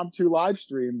impromptu live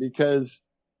stream because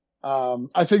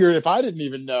I figured if I didn't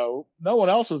even know, no one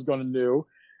else was going to know.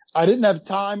 I didn't have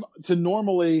time to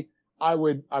normally. I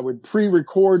would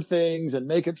pre-record things and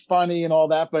make it funny and all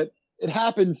that, but it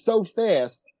happened so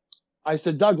fast. I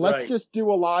said, Doug, let's just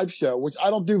do a live show, which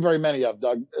I don't do very many of,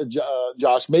 Doug,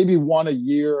 Josh, maybe one a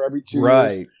year, every 2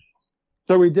 years.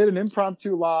 So we did an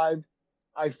impromptu live.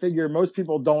 I figure most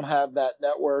people don't have that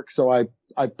network. So I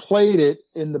played it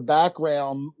in the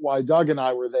background while Doug and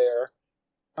I were there.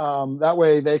 That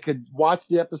way they could watch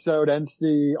the episode and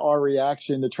see our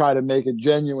reaction to try to make it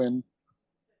genuine.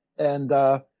 And,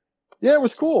 it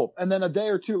was cool. And then a day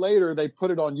or two later, they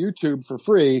put it on YouTube for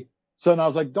free. So then I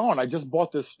was like, darn, I just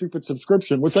bought this stupid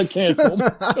subscription, which I canceled.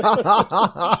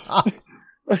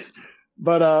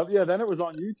 But then it was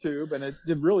on YouTube and it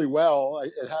did really well.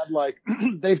 It had like,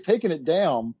 they've taken it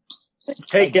down.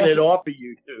 Taking it off of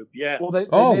YouTube, yeah. Well, they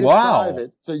made it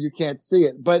private, so you can't see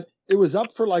it. But it was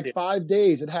up for like 5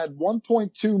 days. It had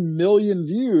 1.2 million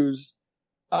views.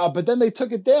 But then they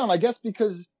took it down, I guess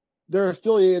because they're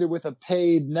affiliated with a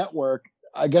paid network.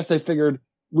 I guess they figured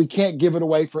we can't give it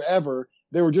away forever.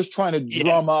 They were just trying to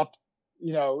drum up,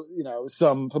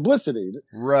 some publicity.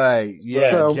 Right.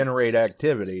 Yeah. So, generate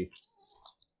activity.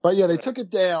 But yeah, they took it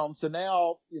down. So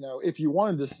now, if you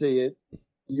wanted to see it,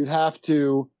 you'd have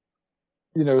to,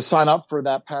 sign up for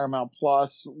that Paramount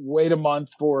Plus, wait a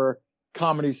month for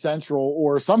Comedy Central,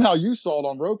 or somehow you saw it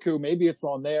on Roku. Maybe it's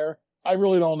on there. I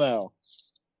really don't know.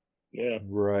 Yeah.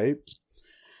 Right.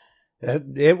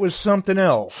 It was something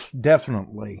else,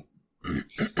 definitely.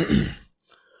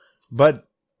 But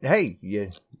hey,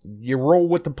 you roll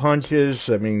with the punches.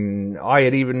 I mean, I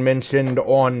had even mentioned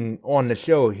on the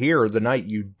show here the night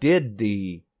you did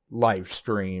the live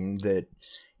stream that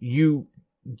you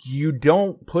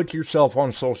don't put yourself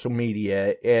on social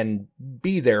media and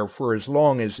be there for as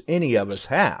long as any of us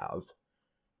have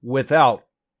without,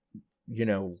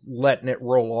 letting it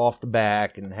roll off the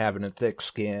back and having a thick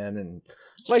skin. And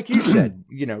like you said,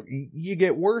 you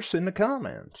get worse in the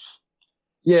comments.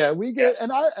 Yeah, we get,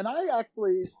 and I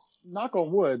actually, knock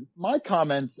on wood, my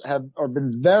comments have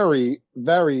been very,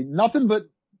 very, nothing but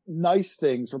nice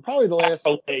things for probably the last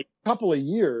couple of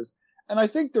years. And I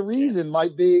think the reason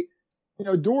might be,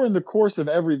 during the course of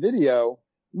every video,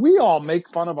 we all make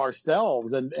fun of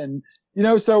ourselves. And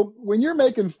so when you're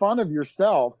making fun of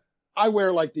yourself, I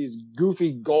wear like these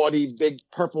goofy, gaudy, big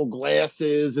purple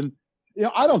glasses. And,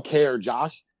 I don't care,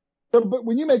 Josh. But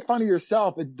when you make fun of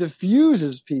yourself, it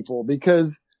diffuses people,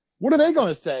 because what are they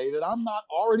going to say that I'm not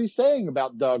already saying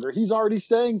about Doug, or he's already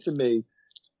saying to me?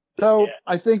 So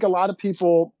I think a lot of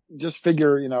people just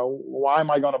figure, why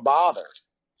am I going to bother?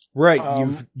 Right.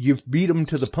 You've beat them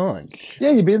to the punch.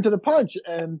 Yeah, you beat them to the punch.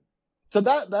 And so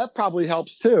that probably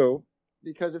helps too,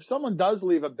 because if someone does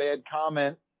leave a bad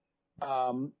comment,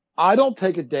 I don't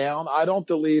take it down. I don't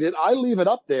delete it. I leave it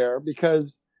up there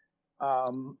because,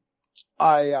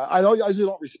 I usually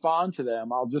don't respond to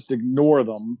them. I'll just ignore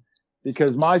them,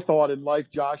 because my thought in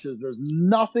life, Josh, is there's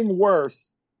nothing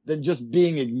worse than just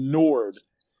being ignored.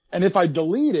 And if I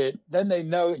delete it, then they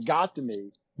know it got to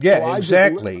me. Yeah, so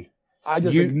exactly. I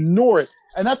just ignore it.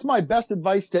 And that's my best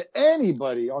advice to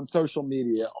anybody on social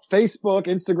media, Facebook,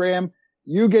 Instagram.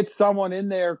 You get someone in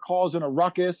there causing a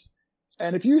ruckus,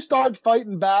 and if you start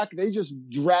fighting back, they just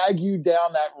drag you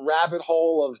down that rabbit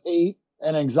hole of hate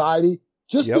and anxiety.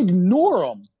 Just ignore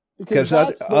them. Because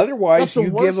otherwise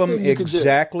you give them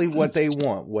exactly what they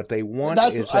want. What they want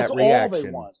is that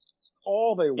reaction.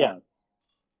 All they want.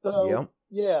 So,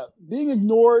 being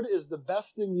ignored is the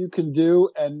best thing you can do.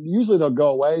 And usually they'll go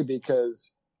away,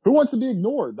 because who wants to be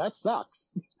ignored? That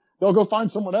sucks. They'll go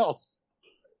find someone else.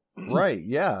 Right,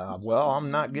 yeah. Well, I'm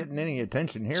not getting any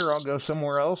attention here. I'll go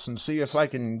somewhere else and see if I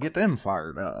can get them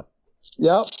fired up.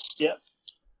 Yep.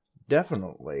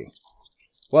 Definitely.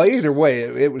 Well, either way,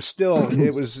 it was still,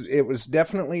 it was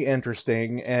definitely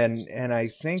interesting, and I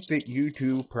think that you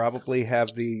two probably have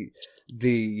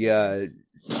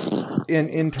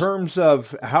in terms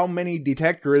of how many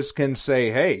detectorists can say,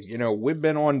 hey, we've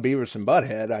been on Beavis and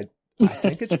Butthead, I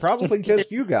think it's probably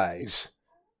just you guys.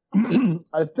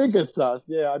 I think it's us,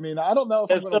 yeah. I mean, I don't know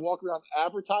if I'm going to walk around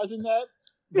advertising that,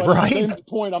 but right. At the same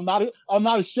point, I'm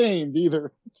not ashamed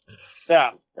either.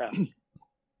 Yeah. Yeah,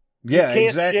 you can't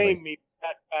exactly. shame me.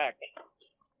 Back.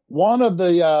 One of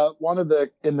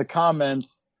the in the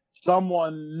comments,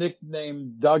 someone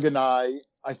nicknamed Doug and I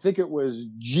think it was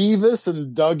Jeevis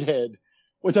and Doughead,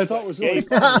 which I thought was really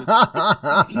funny.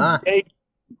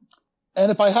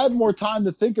 And if I had more time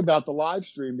to think about the live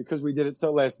stream, because we did it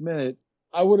so last minute,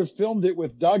 I would have filmed it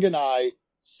with Doug and I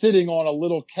sitting on a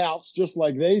little couch just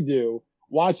like they do,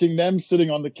 watching them sitting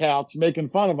on the couch making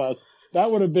fun of us. That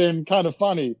would have been kind of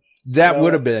funny. That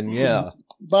would have been, yeah.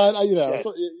 But,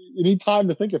 so you need time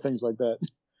to think of things like that.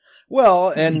 Well,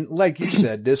 and like you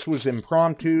said, this was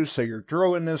impromptu, so you're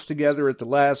throwing this together at the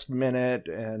last minute,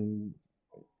 and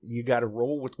you got to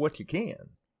roll with what you can.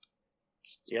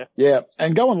 Yeah.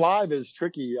 And going live is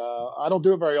tricky. I don't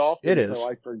do it very often. It is. So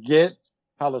I forget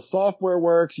how the software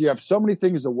works. You have so many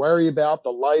things to worry about: the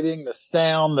lighting, the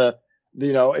sound,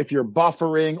 if you're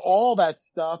buffering, all that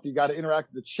stuff. You got to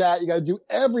interact with the chat. You got to do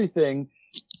everything.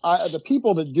 The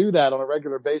people that do that on a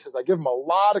regular basis, I give them a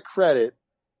lot of credit,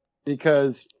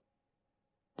 because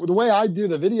the way I do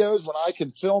the videos, when I can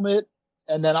film it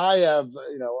and then I have,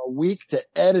 a week to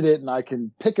edit it and I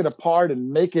can pick it apart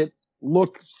and make it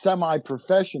look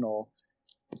semi-professional.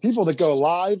 The people that go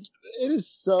live, it is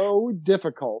so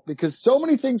difficult, because so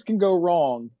many things can go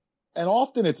wrong. And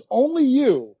often it's only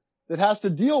you that has to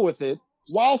deal with it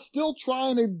while still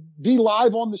trying to be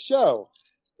live on the show.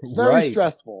 Very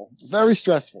stressful. Very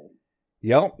stressful.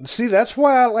 Yep. See, that's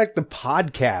why I like the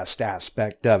podcast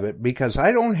aspect of it, because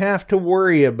I don't have to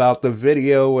worry about the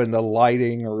video and the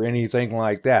lighting or anything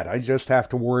like that. I just have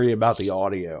to worry about the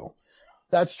audio.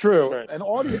 That's true. Right. And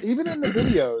audio, even in the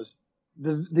videos,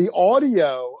 the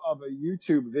audio of a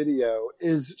YouTube video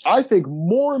is, I think,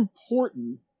 more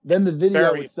important than the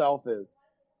video itself is.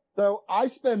 So I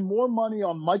spend more money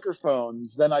on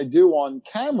microphones than I do on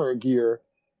camera gear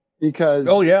because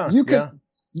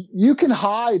you can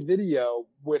hide video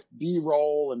with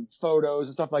B-roll and photos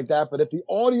and stuff like that. But if the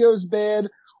audio's bad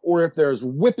and if there's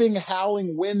whipping,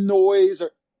 howling wind noise,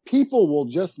 people will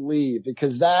just leave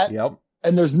because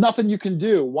and there's nothing you can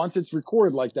do once it's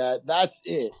recorded like that. That's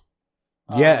it.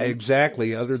 Yeah,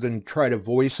 exactly. Other than try to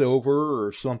voice over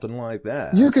or something like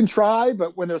that. You can try,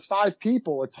 but when there's 5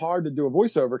 people, it's hard to do a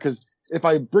voiceover because if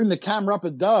I bring the camera up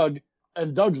at Doug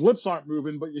and Doug's lips aren't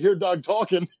moving, but you hear Doug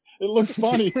talking, it looks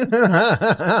funny.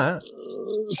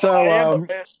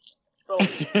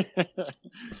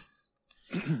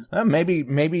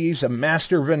 Maybe he's a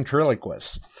master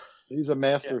ventriloquist. He's a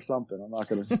master something. I'm not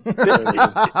going to.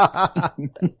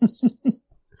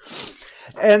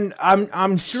 And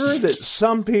I'm sure that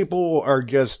some people are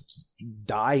just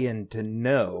dying to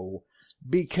know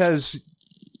because,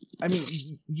 I mean,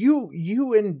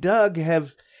 you and Doug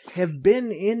have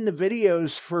been in the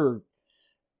videos for,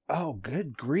 oh,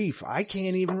 good grief, I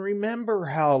can't even remember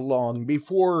how long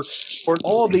before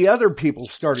all the other people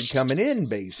started coming in,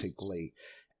 basically.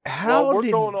 We're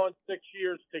going on 6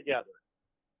 years together.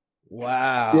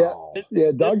 Wow.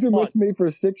 Yeah, Doug's been with me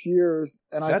for 6 years,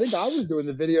 and I think I was doing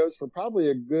the videos for probably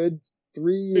a good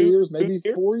 3 years, maybe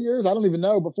 4 years. I don't even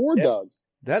know, before Doug.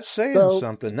 That's saying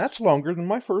something. That's longer than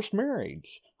my first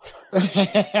marriage.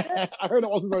 I heard it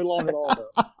wasn't very long at all,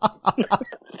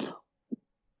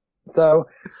 though.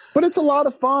 But it's a lot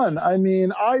of fun. I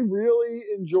mean, I really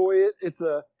enjoy it. It's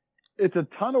a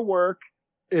ton of work.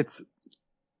 It's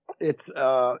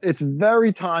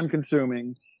very time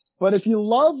consuming. But if you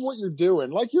love what you're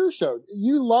doing, like your show,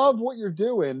 you love what you're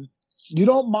doing, you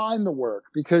don't mind the work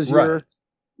because you're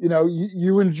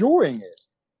enjoying it.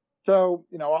 So,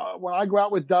 when I go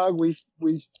out with Doug, we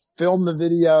film the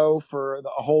video for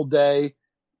a whole day,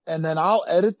 and then I'll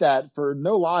edit that for,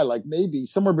 no lie, like maybe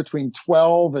somewhere between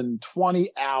 12 and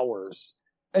 20 hours.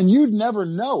 And you'd never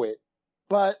know it,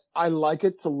 but I like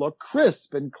it to look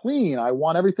crisp and clean. I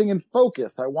want everything in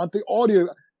focus. I want the audio.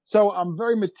 So I'm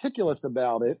very meticulous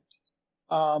about it.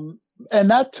 And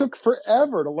that took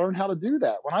forever to learn how to do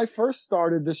that. When I first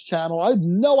started this channel, I had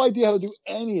no idea how to do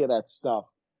any of that stuff.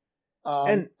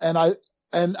 And I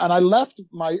left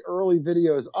my early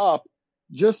videos up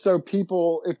just so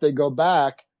people, if they go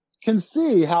back, can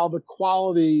see how the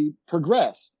quality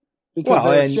progressed.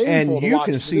 Because and you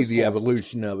can see the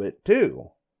evolution of it too.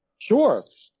 Sure.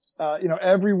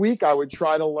 Every week I would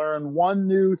try to learn one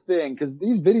new thing because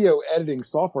these video editing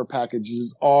software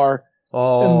packages are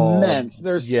immense.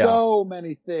 There's so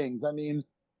many things. I mean,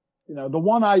 the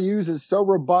one I use is so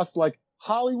robust, like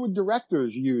Hollywood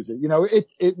directors use it.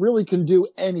 It really can do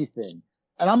anything.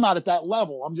 And I'm not at that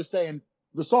level. I'm just saying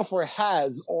the software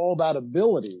has all that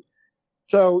ability.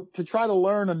 So to try to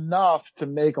learn enough to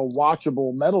make a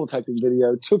watchable metal detecting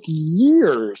video took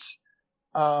years.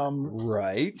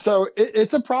 Right. So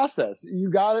it's a process. You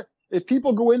got it. If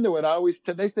people go into it,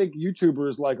 they think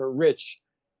YouTubers are rich.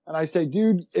 And I say,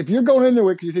 dude, if you're going into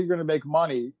it because you think you're going to make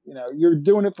money, you're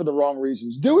doing it for the wrong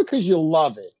reasons. Do it because you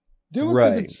love it. Do it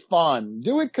because it's fun.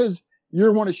 Do it because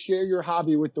you want to share your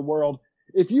hobby with the world.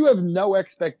 If you have no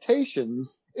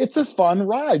expectations, it's a fun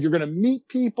ride. You're going to meet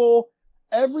people.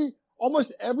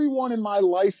 Almost everyone in my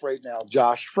life right now,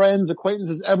 Josh, friends,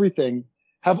 acquaintances, everything,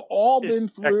 have all been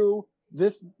through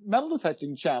this metal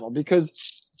detecting channel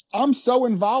because I'm so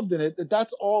involved in it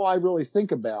that's all I really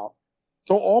think about.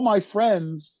 So all my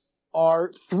friends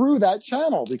are through that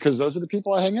channel because those are the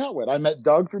people I hang out with. I met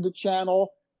Doug through the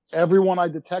channel, everyone I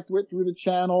detect with through the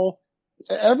channel,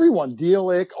 everyone,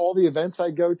 Dealick, all the events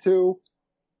I go to.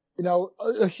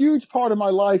 A huge part of my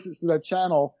life is through that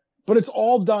channel, but it's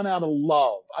all done out of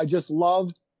love. I just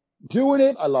love doing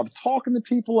it. I love talking to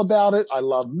people about it. I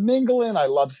love mingling. I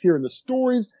love hearing the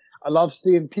stories. I love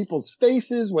seeing people's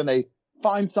faces when they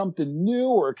find something new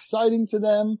or exciting to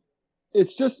them.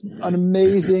 It's just an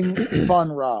amazing,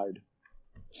 fun ride.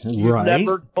 You've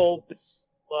never told me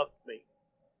you love me.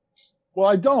 Well,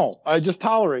 I don't. I just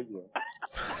tolerate you.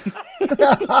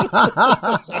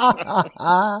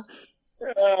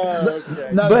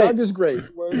 Okay. No, Doug is great.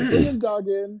 We're bringing Doug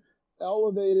in,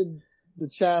 elevated the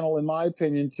channel, in my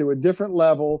opinion, to a different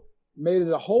level, made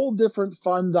it a whole different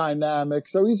fun dynamic.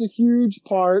 So he's a huge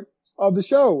part of the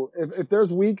show. If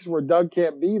there's weeks where Doug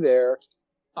can't be there,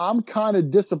 I'm kind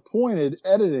of disappointed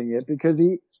editing it because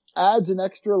he adds an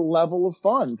extra level of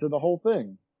fun to the whole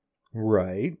thing.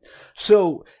 Right.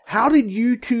 So how did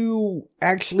you two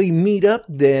actually meet up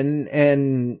then?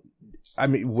 And I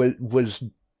mean, was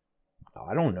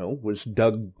I don't know, was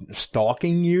Doug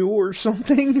stalking you or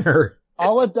something? Or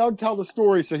I'll let Doug tell the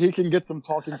story so he can get some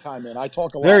talking time in. I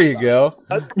talk a lot. There you go.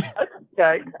 That's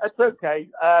okay. That's okay.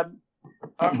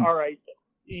 All right.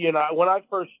 You know, when I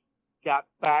first got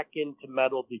back into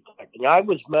metal detecting, I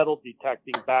was metal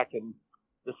detecting back in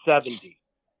the 70s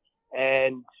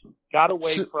and got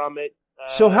away from it.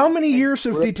 So how many years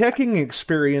of detecting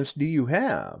experience do you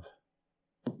have?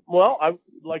 Well,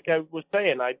 like I was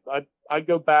saying, I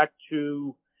go back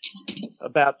to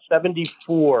about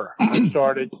 74. I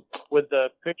started with the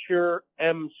Picture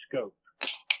M scope.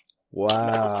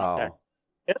 Wow.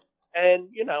 And,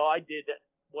 you know, I did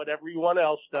what everyone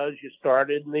else does. You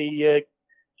started in the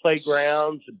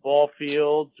playgrounds and ball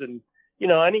fields and, you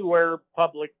know, anywhere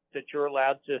public that you're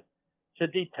allowed to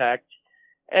detect.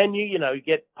 And you know, you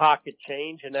get pocket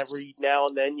change, and every now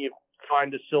and then you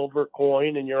find a silver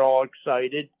coin and you're all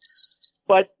excited.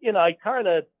 But, you know, I kind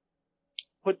of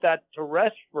put that to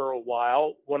rest for a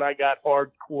while when I got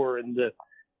hardcore into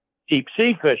deep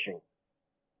sea fishing.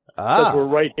 Because we're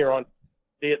right here on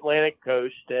the Atlantic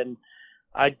coast, and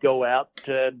I'd go out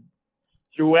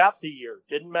throughout the year.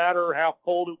 Didn't matter how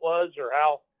cold it was or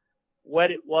how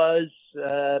wet it was.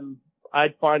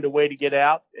 I'd find a way to get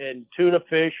out and tuna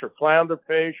fish or flounder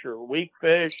fish or weak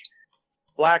fish,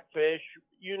 blackfish,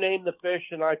 you name the fish,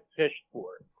 and I fished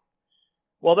for it.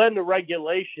 Well, then the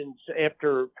regulations,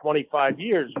 after 25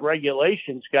 years,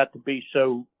 regulations got to be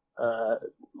so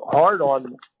hard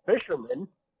on fishermen.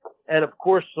 And, of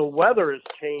course, the weather has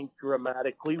changed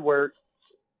dramatically where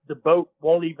the boat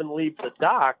won't even leave the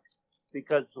dock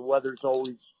because the weather's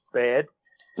always bad.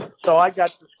 So I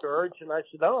got discouraged, and I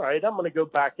said, all right, I'm going to go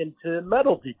back into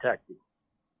metal detecting.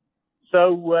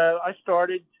 So I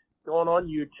started going on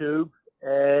YouTube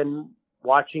and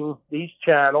watching these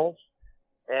channels.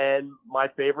 And my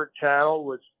favorite channel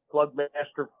was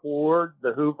Plugmaster Ford,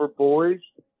 the Hoover Boys,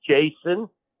 Jason.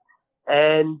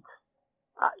 And,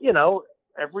 you know,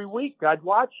 every week I'd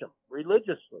watch them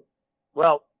religiously.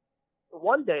 Well,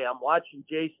 one day I'm watching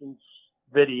Jason's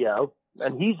video,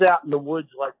 and he's out in the woods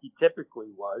like he typically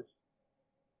was.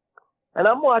 And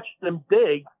I'm watching him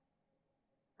dig,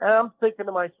 and I'm thinking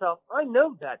to myself, I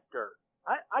know that dirt.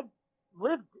 I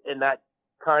lived in that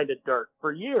kind of dirt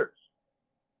for years.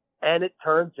 And it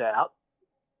turns out,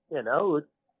 you know,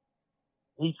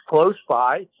 he's close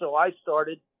by, so I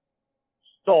started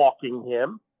stalking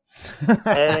him.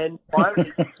 And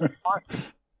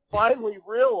finally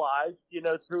realized, you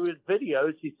know, through his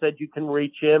videos, he said you can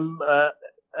reach him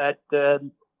at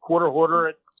Hoarder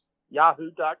at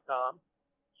yahoo.com.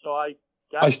 So I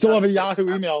still have a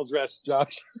Yahoo email address,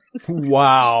 Josh.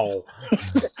 Wow.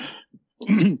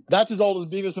 That's as old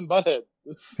as Beavis and Butthead.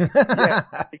 Yeah,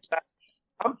 exactly.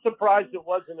 I'm surprised it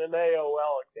wasn't an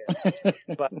AOL account.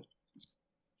 But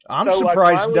I'm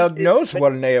surprised Doug knows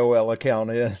what an AOL account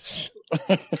is.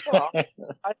 Well, I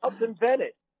helped invent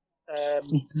it.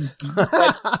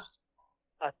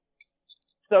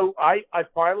 So I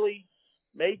finally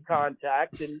made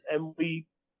contact, and we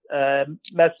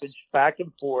messaged back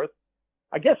and forth.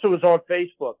 I guess it was on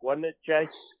Facebook, wasn't it, Jay?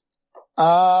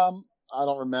 I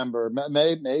don't remember.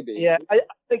 Maybe. Yeah, I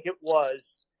think it was.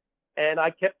 And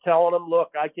I kept telling him,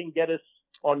 look, I can get us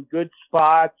on good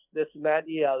spots, this and that and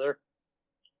the other.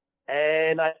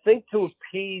 And I think to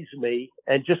appease me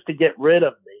and just to get rid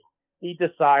of me, he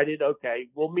decided, okay,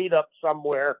 we'll meet up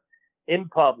somewhere in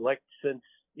public, since,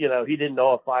 you know, he didn't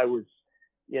know if I was,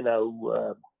 you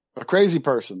know, a crazy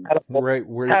person. Right.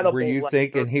 Were you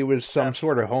thinking he was some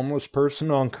sort of homeless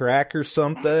person on crack or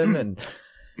something? And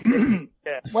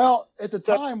yeah. Well, at the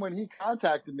time when he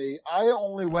contacted me, I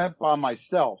only went by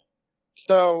myself.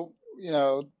 So, you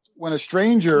know, when a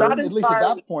stranger, at least at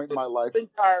that point in my life. Not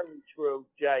entirely true,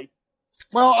 Jay.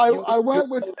 Well, I went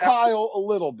with Kyle a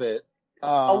little bit.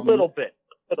 A little bit.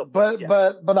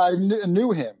 But I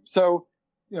knew him. So,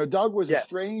 you know, Doug was a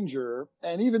stranger,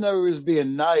 and even though he was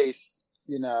being nice,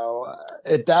 you know,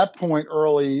 at that point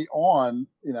early on,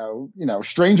 you know,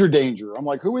 stranger danger. I'm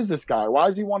like, who is this guy? Why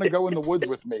does he want to go in the woods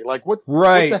with me? Like, what?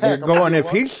 Right. What the heck? You're going, if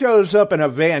he shows up in a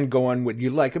van going, would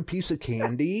you like a piece of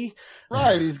candy?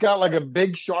 Right. He's got like a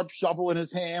big sharp shovel in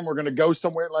his hand. We're going to go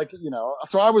somewhere, like, you know,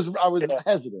 so I was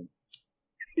hesitant.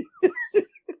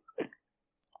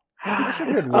 That's a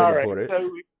good way to put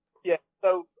it.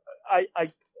 So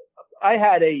I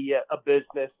had a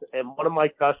business, and one of my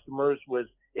customers was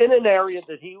in an area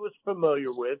that he was familiar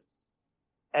with,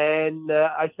 And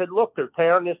I said, look, they're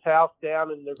tearing this house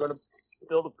down and they're going to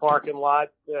build a parking lot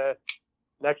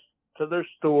next to their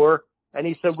store. And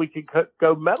he said we could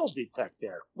go metal detect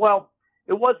there. Well,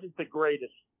 it wasn't the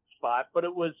greatest spot, but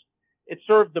it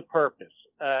served the purpose.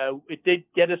 It did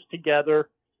get us together,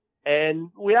 and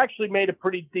we actually made a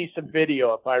pretty decent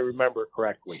video, if I remember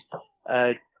correctly.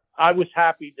 I was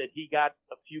happy that he got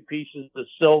a few pieces of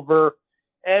silver,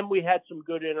 and we had some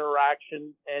good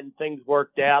interaction, and things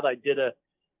worked out. I did a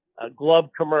glove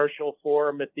commercial for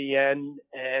him at the end,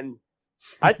 and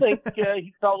I think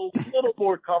he felt a little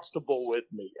more comfortable with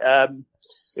me.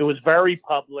 It was very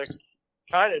public,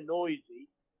 kind of noisy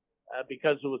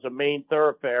because it was a main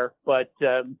thoroughfare, but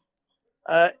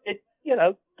it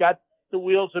got the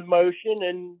wheels in motion,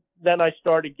 and then I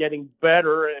started getting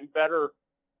better and better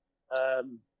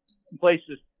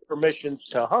places, permissions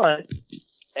to hunt,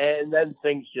 and then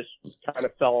things just kind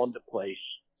of fell into place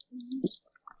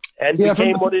and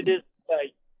became what it is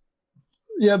today.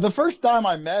 Yeah, the first time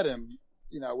I met him,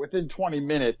 within 20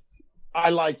 minutes, I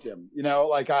liked him.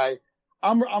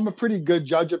 I'm a pretty good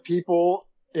judge of people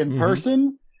in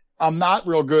person. I'm not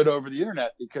real good over the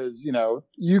internet because,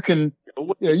 you can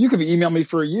email me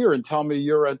for a year and tell me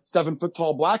you're a 7 foot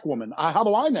tall black woman. How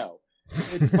do I know?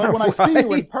 But when I see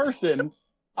you in person,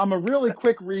 I'm a really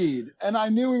quick read. And I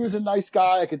knew he was a nice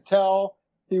guy. I could tell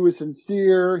he was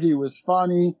sincere. He was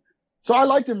funny. So I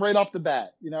liked him right off the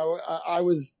bat. I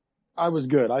was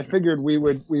good. I figured we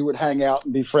would hang out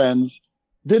and be friends.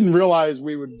 Didn't realize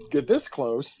we would get this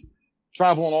close,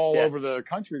 traveling all over the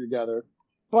country together.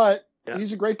 But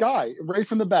he's a great guy right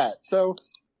from the bat. So,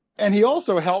 and he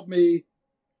also helped me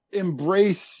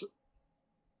embrace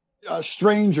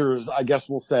strangers, I guess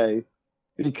we'll say,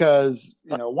 because,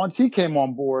 once he came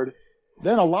on board,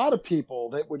 then a lot of people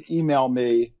that would email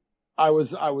me, I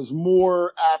was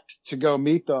more apt to go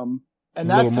meet them. And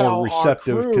that's a little more how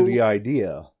receptive to the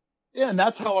idea. Yeah, and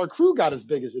that's how our crew got as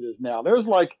big as it is now. There's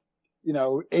 8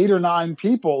 or 9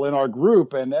 people in our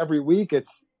group, and every week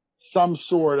it's some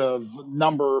sort of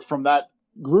number from that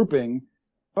grouping.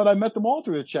 But I met them all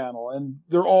through the channel, and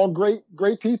they're all great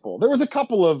people. There was a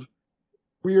couple of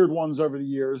weird ones over the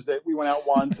years that we went out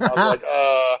once, and I was like,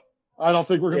 I don't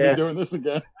think we're going to be doing this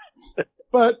again.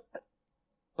 But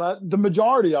the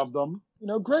majority of them,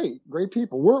 great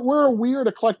people. We're a weird,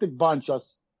 eclectic bunch,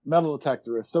 us metal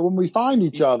detectorists. So when we find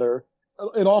each other,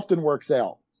 it often works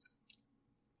out.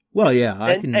 Well, yeah,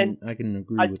 I can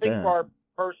agree with that. I think our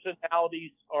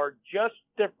personalities are just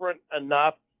different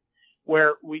enough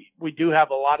where we do have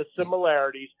a lot of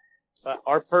similarities.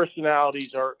 Our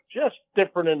personalities are just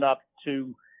different enough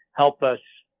to help us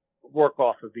work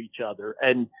off of each other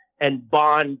and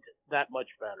bond that much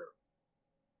better.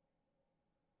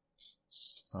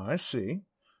 I see.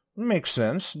 Makes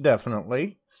sense,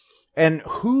 definitely. And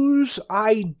whose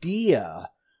idea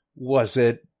was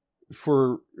it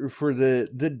for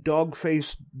the dog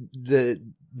face, the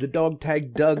dog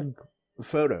tag Doug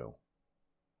photo?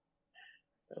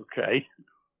 Okay.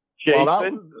 Jason?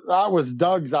 Well, that was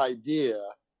Doug's idea.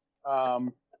 I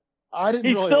didn't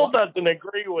he really still doesn't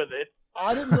agree with it.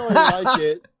 I didn't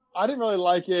really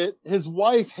like it. His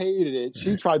wife hated it.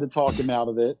 She tried to talk him out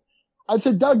of it. I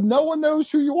said, Doug, no one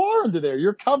knows who you are under there.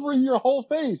 You're covering your whole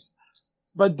face.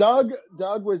 But Doug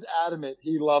was adamant.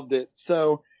 He loved it.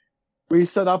 So we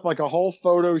set up a whole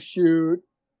photo shoot.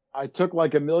 I took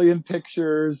 1 million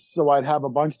pictures so I'd have a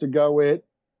bunch to go with.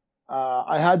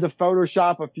 I had to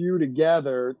Photoshop a few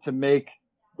together to make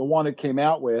the one it came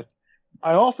out with.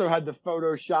 I also had to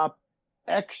Photoshop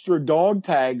extra dog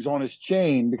tags on his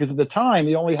chain because at the time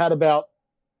he only had about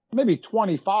maybe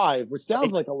 25, which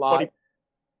sounds like a lot.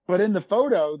 But in the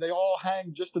photo, they all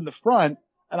hang just in the front.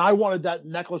 And I wanted that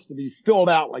necklace to be filled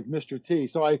out like Mr. T.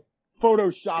 So I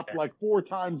Photoshopped 4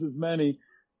 times as many.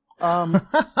 And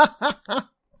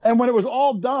when it was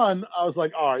all done, I was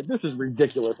like, all right, this is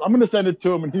ridiculous. I'm going to send it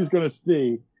to him and he's going to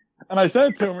see. And I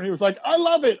sent it to him and he was like, I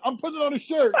love it. I'm putting it on a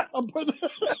shirt. I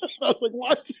was like,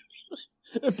 what?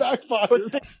 It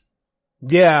backfired.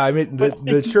 Yeah, I mean,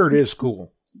 the shirt is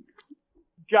cool.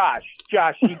 Josh,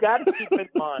 you got to keep in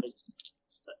mind.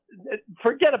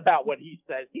 Forget about what he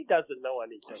says. He doesn't know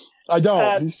anything. I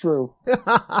don't. He's true.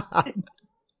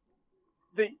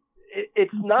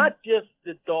 It's not just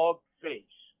the dog face.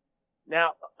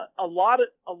 Now, a lot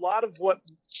of what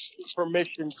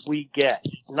permissions we get,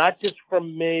 not just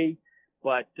from me,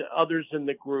 but others in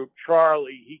the group.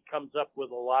 Charlie, he comes up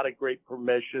with a lot of great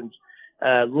permissions.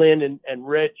 Lynn and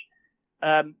Rich.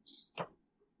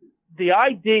 The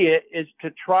idea is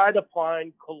to try to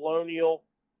find colonial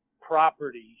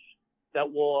properties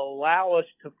that will allow us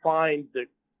to find the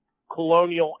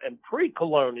colonial and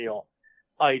pre-colonial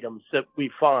items that we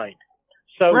find.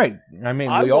 So right. I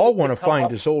mean, we all want to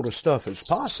find as old a stuff as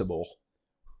possible.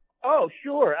 Oh,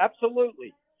 sure,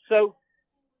 absolutely. So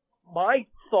my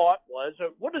thought was,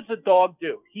 what does the dog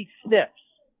do? He sniffs.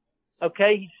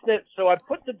 Okay, he sniffs. So I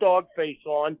put the dog face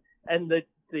on, and the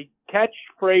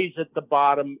catchphrase at the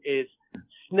bottom is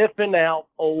sniffing out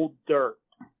old dirt.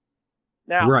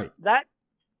 Now, right. That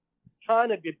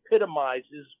kind of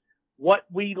epitomizes what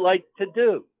we like to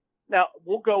do. Now,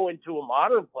 we'll go into a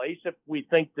modern place if we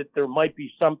think that there might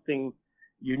be something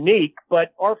unique,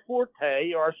 but our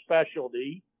forte, our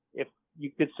specialty, if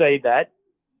you could say that,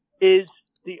 is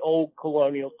the old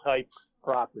colonial type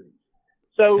property.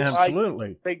 So absolutely.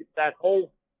 I think that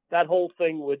whole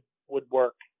thing would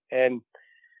work. And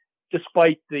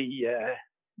despite the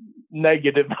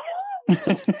negative,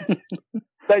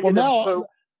 well,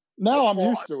 now I'm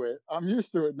used to it. I'm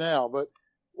used to it now. But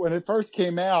when it first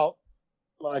came out,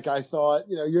 like I thought,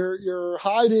 you're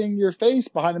hiding your face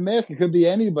behind a mask. It could be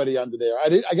anybody under there.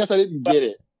 I guess I didn't get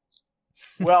it.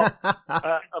 Well,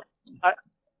 I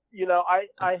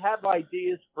have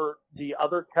ideas for the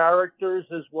other characters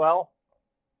as well,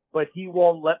 but he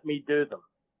won't let me do them.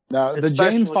 Now, the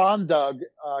Jane Fonda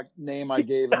name I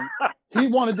gave him, he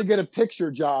wanted to get a picture,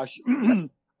 Josh,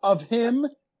 of him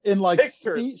in like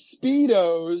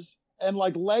Speedos and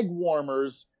like leg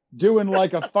warmers doing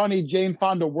like a funny Jane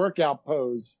Fonda workout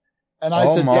pose. And I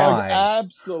said, Doug,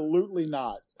 absolutely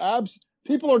not.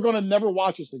 People are going to never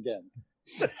watch us again.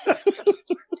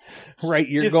 Right.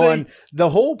 You're going, the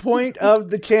whole point of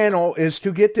the channel is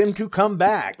to get them to come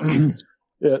back.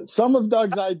 Yeah. Some of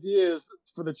Doug's ideas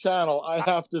for the channel, I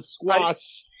have to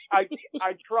squash. I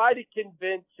try to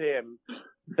convince him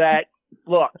that,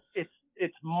 look,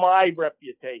 it's my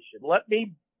reputation. Let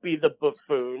me be the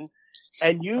buffoon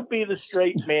and you be the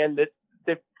straight man that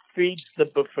feeds the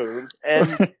buffoon,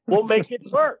 and we'll make it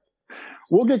work.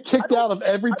 We'll get kicked out of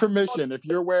every permission if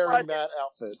you're wearing that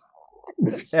outfit.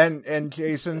 And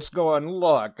Jason's going,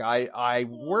 look, I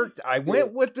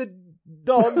went with the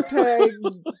dog tag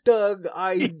Doug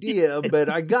idea, but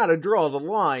I gotta draw the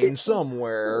line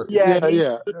somewhere.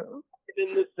 Yeah.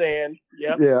 In the sand.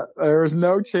 Yep. Yeah. There was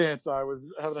no chance I was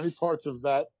having any parts of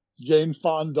that Jane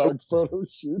Fonda photo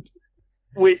shoot.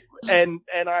 And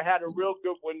I had a real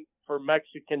good one for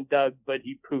Mexican Doug, but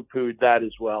he poo-pooed that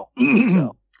as well.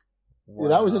 So. Wow. Yeah,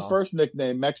 that was his first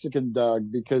nickname, Mexican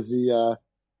Doug, because he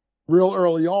real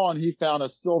early on he found a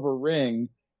silver ring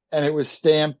and it was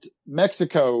stamped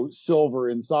Mexico silver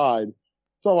inside.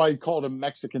 So I called him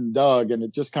Mexican Doug, and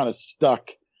it just kind of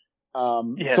stuck.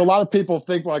 So a lot of people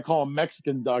think when I call him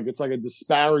Mexican Doug, it's like a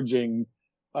disparaging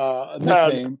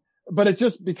nickname. But it's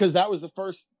just because that was the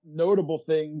first notable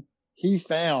thing he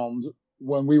found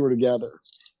when we were together.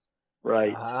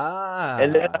 Right.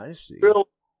 And then I see.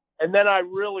 And then I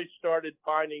really started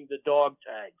finding the dog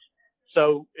tags.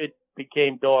 So it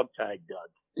became Dog Tag Doug.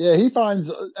 Yeah, he finds,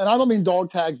 and I don't mean dog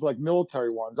tags like military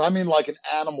ones. I mean like an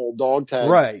animal dog tag.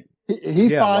 Right. He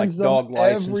finds like them dog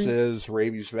licenses,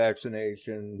 rabies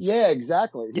vaccinations. Yeah,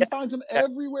 exactly. He finds them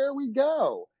everywhere we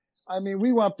go. I mean,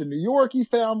 we went up to New York, he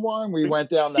found one. We went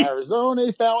down to Arizona,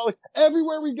 he found one. Like,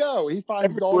 everywhere we go, he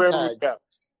finds dog tags.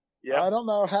 Yeah. I don't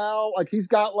know how. Like he's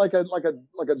got like a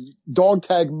dog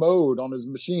tag mode on his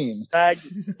machine. Tag.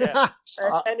 Yeah.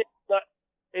 and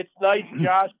it's nice,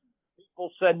 Josh.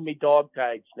 People send me dog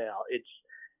tags now.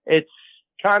 It's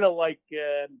kind of like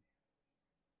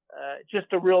just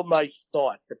a real nice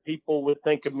thought that people would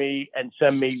think of me and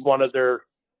send me one of their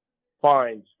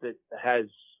finds that has.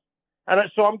 And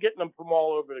so I'm getting them from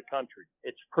all over the country.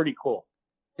 It's pretty cool.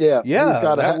 Yeah. He's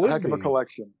got a heck of a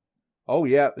collection. Oh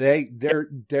yeah,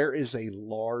 there is a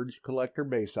large collector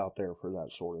base out there for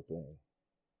that sort of thing.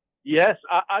 Yes,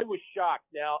 I was shocked.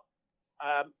 Now,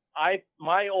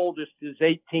 my oldest is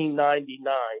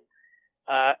 1899,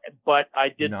 but I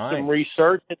did some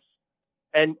research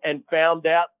and found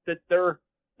out that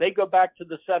they go back to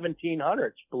the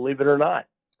 1700s. Believe it or not,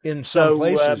 in some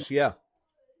places, yeah,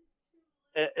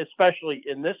 especially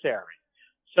in this area.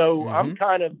 So I'm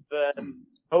kind of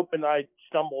hoping I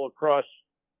stumble across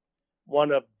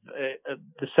one of the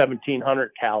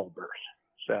 1700 calibers.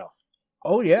 So.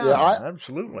 Oh yeah,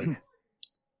 absolutely.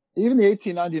 Even the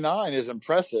 1899 is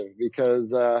impressive because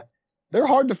they're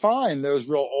hard to find. Those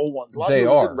real old ones. A lot of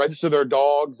people didn't register their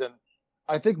dogs, and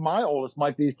I think my oldest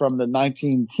might be from the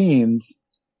 19-teens.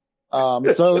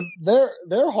 So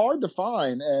they're hard to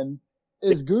find, and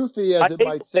as goofy as it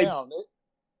might sound,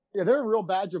 they're a real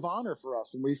badge of honor for us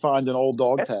when we find an old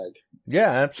dog tag.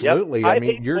 Yeah, absolutely. Yep. I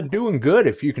mean, you're doing good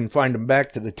if you can find them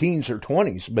back to the teens or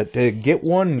 20s, but to get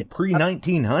one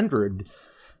pre-1900,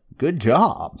 good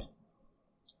job.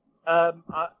 I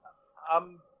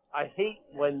I hate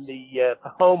when the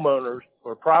homeowners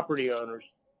or property owners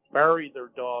bury their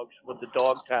dogs with the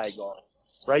dog tag on.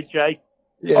 Right, Jay?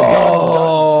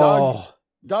 Yeah.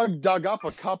 Doug dug up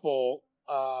a couple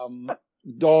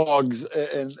dogs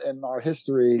in our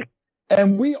history,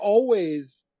 and we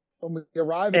always, when we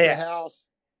arrive at the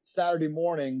house Saturday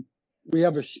morning, we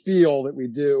have a spiel that we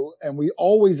do, and we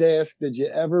always ask, did you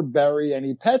ever bury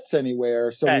any pets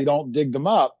anywhere so we don't dig them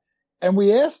up? And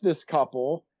we asked this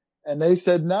couple, and they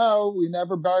said, no, we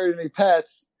never buried any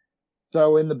pets.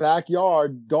 So in the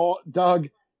backyard, Doug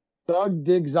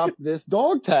digs up this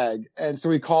dog tag. And so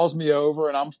he calls me over,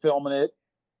 and I'm filming it.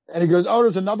 And he goes, oh,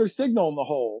 there's another signal in the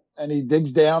hole. And he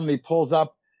digs down, and he pulls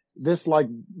up this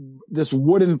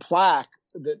wooden plaque,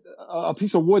 a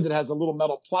piece of wood that has a little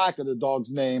metal plaque of the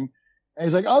dog's name. And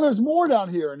he's like, oh, there's more down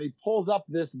here. And he pulls up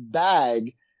this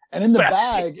bag. And in the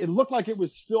bag, it looked like it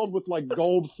was filled with like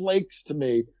gold flakes to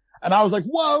me. And I was like,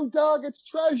 whoa, Doug, it's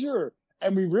treasure.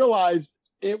 And we realized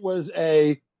it was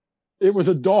a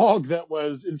dog that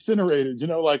was incinerated,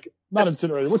 not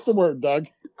incinerated. What's the word, Doug?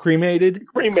 Cremated?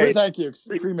 Cremated. Thank you.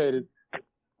 Cremated.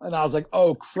 And I was like,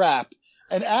 oh, crap.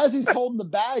 And as he's holding the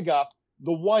bag up,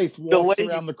 the wife walks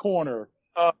around the corner.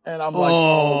 And I'm like,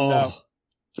 oh, no.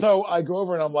 So I go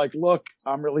over and I'm like, look,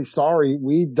 I'm really sorry.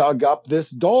 We dug up this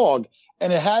dog.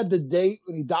 And it had the date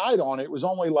when he died on it. It was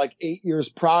only like 8 years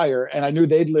prior. And I knew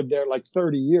they'd lived there like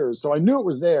 30 years. So I knew it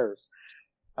was theirs.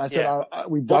 I said,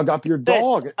 we dug up your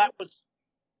dog.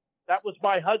 That was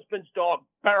my husband's dog.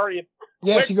 Bury it.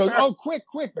 Yeah, quick, she goes, oh, quick,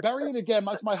 bury it again.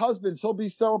 That's my husband's. He'll be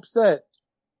so upset.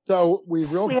 So we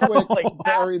quick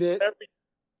buried it.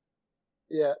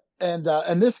 Yeah. And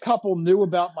this couple knew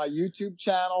about my YouTube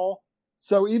channel.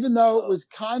 So even though it was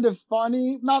kind of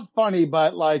funny, not funny,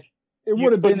 but like it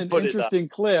would have been an interesting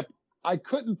clip, I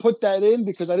couldn't put that in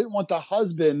because I didn't want the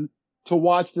husband to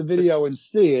watch the video and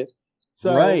see it.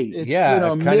 So right. It's, kind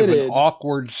of an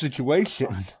awkward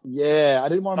situation. Yeah. I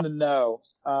didn't want him to know.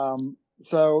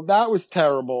 So that was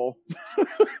terrible.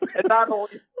 And not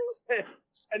only,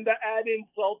 and to add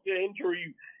insult to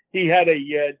injury, he had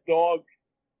a dog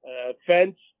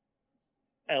fence,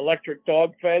 an electric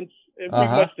dog fence. We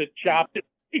must have chopped it.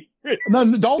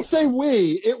 No, don't say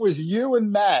we. It was you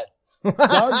and Matt.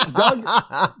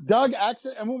 Doug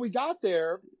accident. And when we got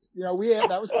there,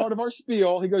 that was part of our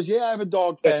spiel. He goes, yeah, I have a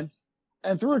dog fence.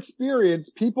 And through experience,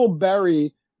 people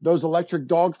bury those electric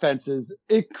dog fences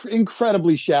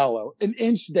incredibly shallow, an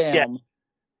inch down. Yeah.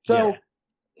 So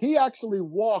he actually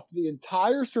walked the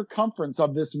entire circumference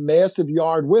of this massive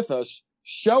yard with us,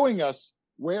 showing us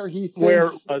where he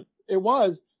thinks it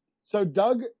was. So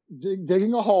Doug,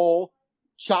 digging a hole,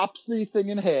 chops the thing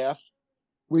in half.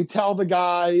 We tell the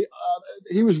guy,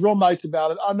 he was real nice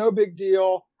about it. Oh, no big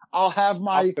deal. I'll have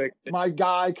my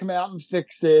guy come out and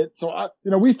fix it. So,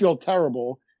 we feel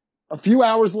terrible. A few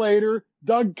hours later,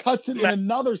 Doug cuts it in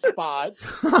another spot.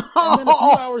 And then a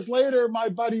few hours later, my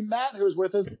buddy Matt, who was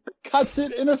with us, cuts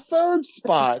it in a third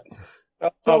spot.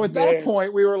 So at that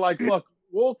point, we were like, look,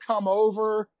 we'll come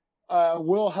over.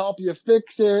 We'll help you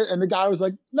fix it. And the guy was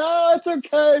like, no, it's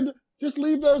okay. Just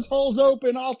leave those holes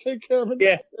open. I'll take care of it.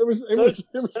 Yeah. It was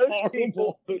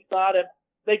horrible.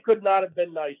 They could not have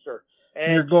been nicer.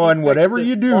 And you're going, whatever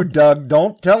you do, Doug,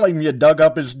 don't tell him you dug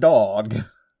up his dog.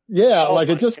 Yeah,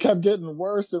 it just kept getting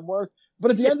worse and worse.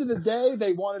 But at the end of the day,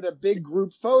 they wanted a big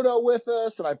group photo with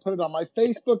us, and I put it on my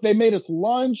Facebook. They made us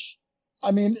lunch.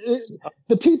 I mean,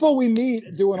 the people we meet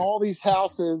doing all these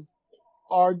houses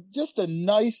are just the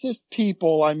nicest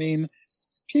people. I mean,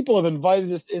 people have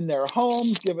invited us in their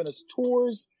homes, given us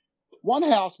tours. One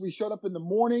house, we showed up in the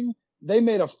morning. They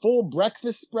made a full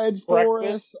breakfast spread for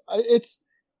us. It's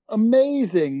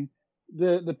amazing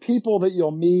the people that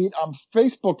you'll meet. I'm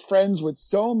Facebook friends with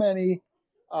so many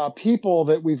people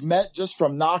that we've met just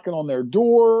from knocking on their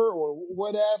door or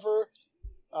whatever.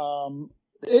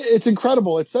 It's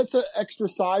incredible. It's such an extra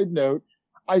side note.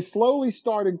 I slowly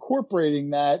start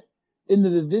incorporating that into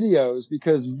the videos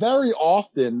because very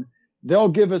often they'll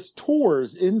give us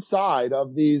tours inside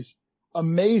of these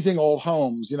amazing old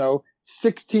homes,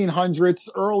 1600s,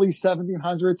 early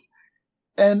 1700s.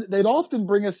 And they'd often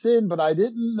bring us in, but I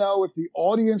didn't know if the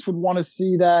audience would want to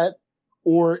see that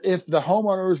or if the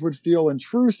homeowners would feel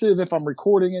intrusive if I'm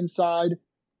recording inside.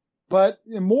 But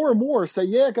more and more say,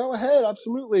 yeah, go ahead.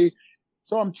 Absolutely.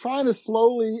 So I'm trying to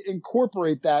slowly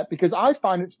incorporate that because I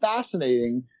find it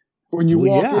fascinating when you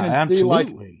walk in and see like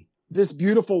this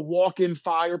beautiful walk-in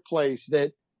fireplace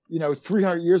that,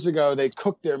 300 years ago they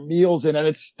cooked their meals in and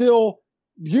it's still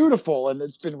beautiful and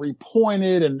it's been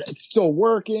repointed and it's still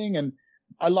working. And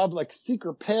I love like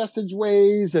secret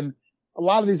passageways, and a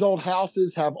lot of these old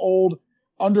houses have old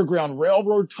underground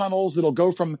railroad tunnels. It'll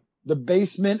go from the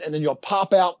basement and then you'll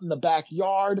pop out in the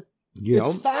backyard. Yep.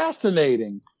 It's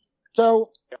fascinating. So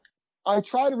I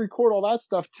try to record all that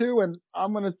stuff too, and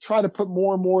I'm going to try to put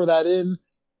more and more of that in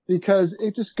because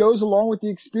it just goes along with the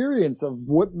experience of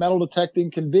what metal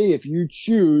detecting can be if you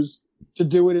choose to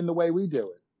do it in the way we do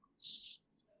it.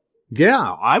 Yeah,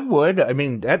 I would. I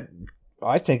mean,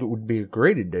 I think it would be a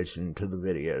great addition to the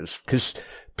videos because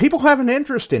people have an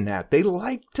interest in that. They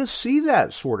like to see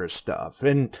that sort of stuff.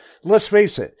 And let's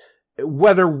face it,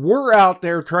 whether we're out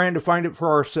there trying to find it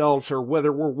for ourselves or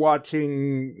whether we're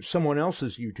watching someone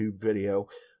else's YouTube video,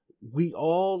 we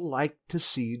all like to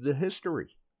see the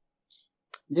history.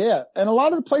 Yeah. And a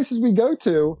lot of the places we go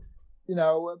to, you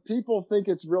know, people think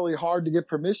it's really hard to get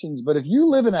permissions, but if you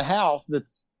live in a house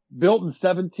that's built in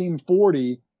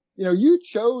 1740, you know, you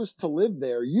chose to live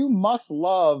there. You must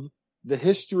love the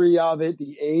history of it,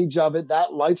 the age of it,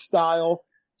 that lifestyle.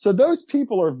 So those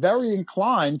people are very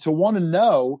inclined to want to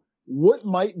know what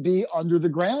might be under the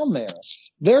ground there.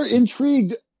 They're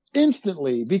intrigued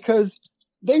instantly because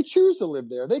they choose to live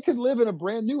there. They could live in a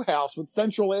brand new house with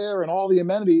central air and all the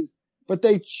amenities, but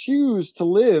they choose to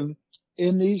live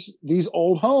in these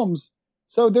old homes.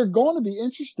 So they're going to be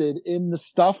interested in the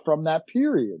stuff from that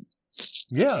period.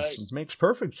 Yeah, it makes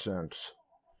perfect sense.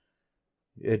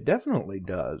 It definitely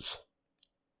does.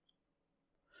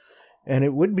 And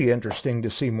it would be interesting to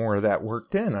see more of that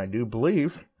worked in, I do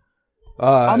believe.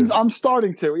 I'm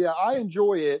starting to. Yeah, I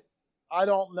enjoy it. I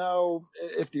don't know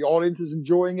if the audience is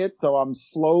enjoying it, so I'm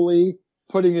slowly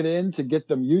putting it in to get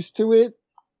them used to it.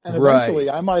 And eventually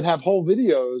I might have whole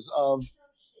videos of,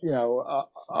 you know,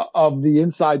 of the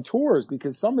inside tours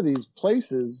because some of these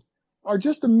places are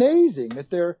just amazing that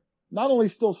they're not only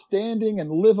still standing and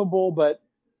livable, but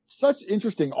such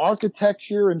interesting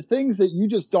architecture and things that you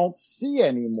just don't see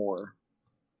anymore.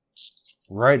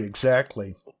 Right,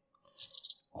 exactly.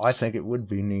 I think it would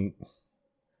be neat.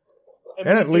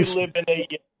 And at least live in a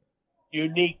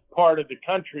unique part of the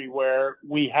country where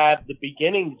we have the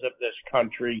beginnings of this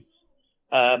country,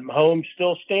 homes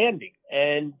still standing.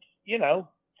 And, you know,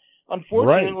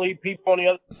 unfortunately, people on the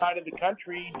other side of the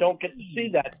country don't get to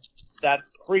see that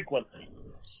frequently.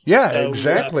 Yeah, so,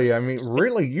 exactly. I mean,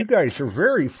 really, you guys are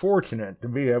very fortunate to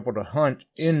be able to hunt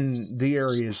in the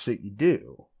areas that you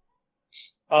do.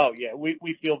 Oh, yeah, we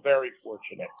feel very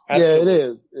fortunate. Absolutely. Yeah, it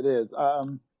is. It is.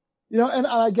 You know, and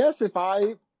I guess if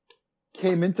I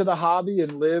came into the hobby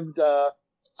and lived,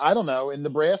 I don't know, in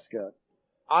Nebraska,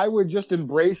 I would just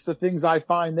embrace the things I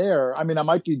find there. I mean, I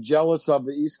might be jealous of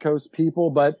the East Coast people,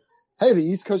 but hey, the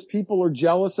East Coast people are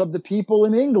jealous of the people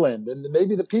in England, and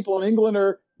maybe the people in England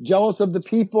are jealous of the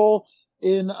people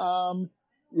in,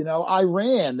 you know,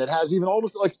 Iran that has even all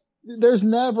this, like, there's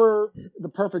never the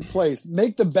perfect place.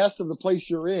 Make the best of the place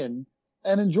you're in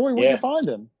and enjoy what you're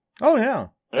finding. Oh, yeah.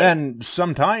 And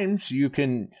sometimes you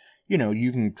can, you know,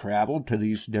 you can travel to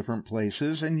these different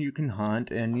places and you can hunt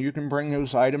and you can bring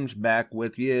those items back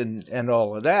with you and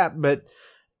all of that. But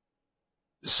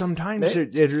sometimes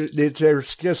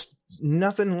there's just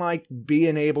nothing like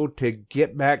being able to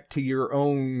get back to your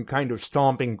own kind of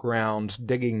stomping grounds,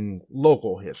 digging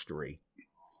local history.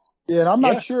 Yeah, and I'm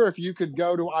not sure if you could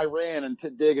go to Iran and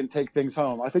dig and take things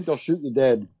home. I think they'll shoot you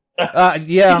dead.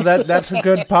 Yeah, that's a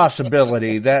good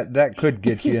possibility. That could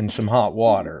get you in some hot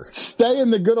water. Stay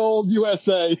in the good old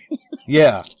USA.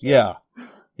 Yeah.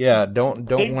 Don't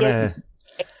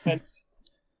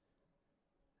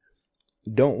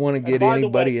want to get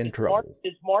anybody in trouble.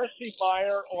 Is Marcy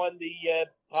Meyer on the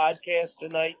podcast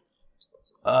tonight?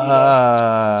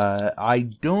 I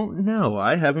don't know.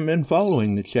 I haven't been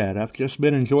following the chat. I've just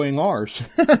been enjoying ours.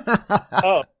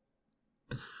 Oh.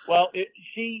 Well,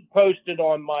 she posted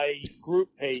on my group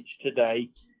page today.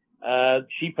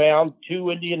 She found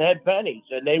 2 Indian head pennies,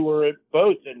 and they were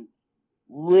both in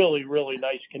really, really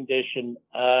nice condition.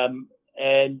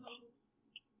 And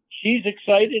she's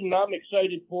excited, and I'm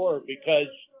excited for her because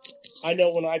I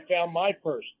know when I found my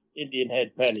first Indian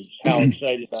head pennies, how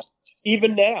excited I am.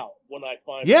 Even now, when I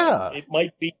find them, it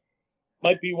might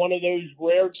be one of those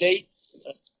rare dates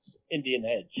Indian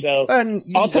heads. So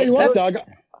I'll tell you what, Doug.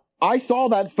 I saw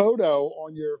that photo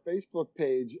on your Facebook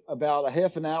page about a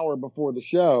half an hour before the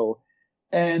show.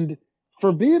 And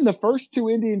for being the first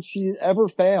 2 Indians she ever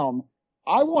found,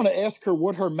 I want to ask her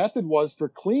what her method was for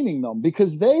cleaning them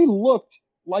because they looked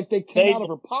like they came out of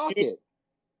her pocket.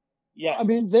 Yeah. I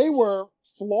mean, they were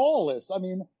flawless. I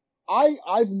mean,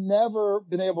 I've never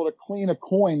been able to clean a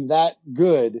coin that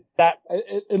good.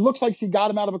 It looks like she got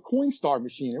them out of a Coinstar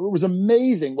machine. It was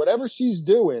amazing. Whatever she's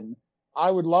doing, I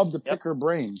would love to pick her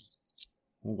brain.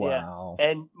 Wow. Yeah.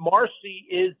 And Marcy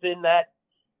is in that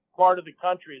part of the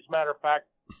country. As a matter of fact,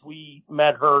 we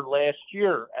met her last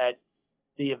year at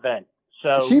the event.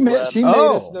 So she made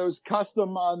us those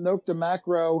custom Note to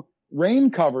Macro rain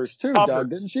covers too, Doug,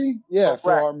 didn't she? Yeah,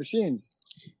 for our machines.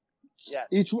 Yeah.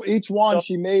 Each one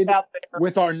she made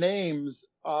with our names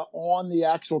on the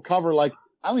actual cover. Like,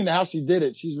 I don't even know how she did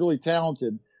it. She's really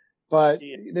talented. But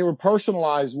they were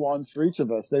personalized ones for each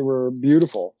of us. They were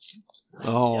beautiful.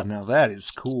 Oh, now that is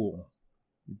cool.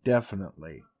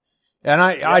 Definitely. And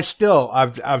I still,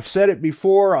 I've said it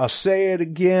before, I'll say it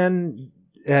again,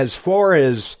 as far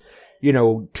as,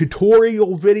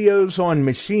 tutorial videos on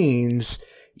machines,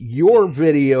 your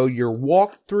video, your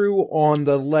walkthrough on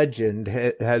the Legend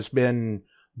has been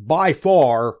by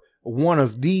far one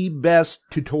of the best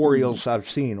tutorials I've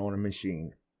seen on a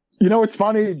machine. It's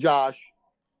funny, Josh.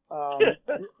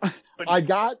 I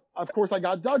got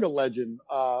Doug a Legend,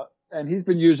 and he's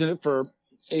been using it for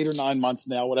 8 or 9 months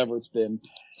now, whatever it's been.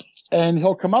 And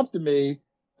he'll come up to me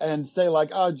and say like,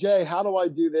 "Oh, Jay, how do I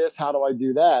do this? How do I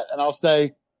do that?" And I'll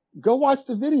say, "Go watch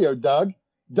the video, Doug."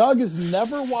 Doug has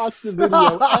never watched the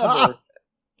video ever.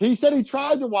 He said he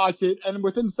tried to watch it, and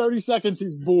within 30 seconds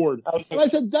he's bored. And I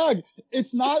said, "Doug,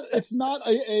 it's not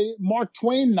a Mark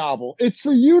Twain novel. It's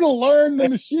for you to learn the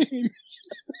machine."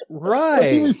 Right.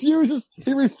 But he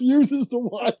refuses to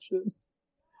watch it.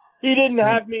 He didn't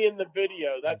have me in the video.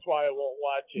 That's why I won't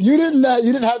watch it. You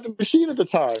didn't have the machine at the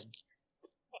time.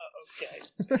 Okay.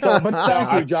 But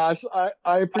thank you, Josh.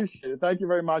 I appreciate it. Thank you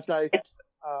very much. I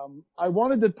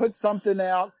wanted to put something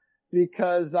out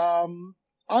because, I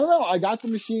don't know. I got the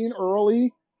machine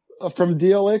early from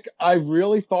Dealic. I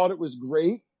really thought it was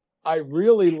great. I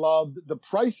really loved the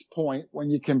price point when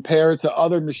you compare it to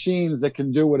other machines that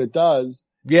can do what it does.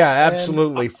 Yeah,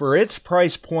 absolutely. For its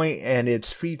price point and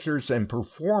its features and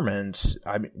performance,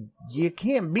 I mean, you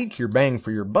can't beat your bang for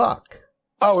your buck.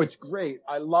 Oh, it's great.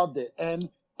 I loved it. And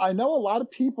I know a lot of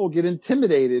people get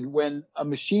intimidated when a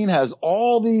machine has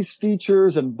all these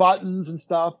features and buttons and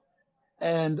stuff.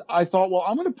 And I thought, well,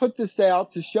 I'm going to put this out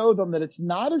to show them that it's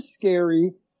not as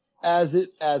scary as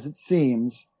it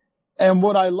seems. And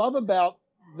what I love about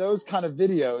those kind of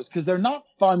videos, because they're not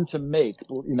fun to make,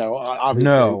 obviously.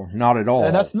 No, not at all.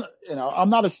 And that's not, I'm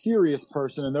not a serious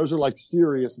person, and those are like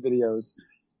serious videos.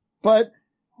 But,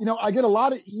 I get a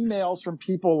lot of emails from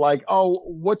people like, "Oh,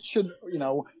 what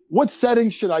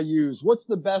settings should I use? What's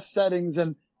the best settings?"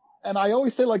 And I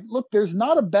always say, like, look, there's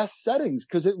not a best settings,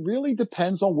 because it really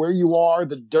depends on where you are,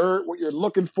 the dirt, what you're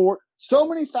looking for, so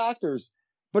many factors.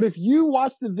 But if you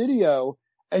watch the video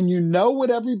and you know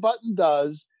what every button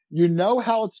does, you know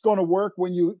how it's going to work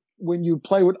when you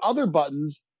play with other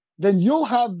buttons, then you'll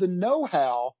have the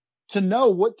know-how to know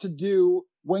what to do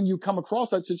when you come across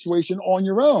that situation on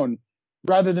your own,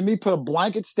 rather than me put a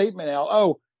blanket statement out.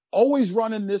 "Oh, always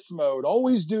run in this mode.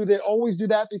 Always do that. Always do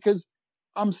that," because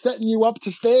I'm setting you up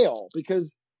to fail,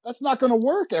 because that's not going to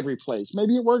work every place.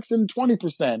 Maybe it works in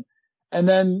 20%. And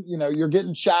then, you're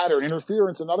getting chatter and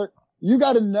interference and you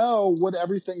got to know what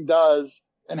everything does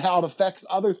and how it affects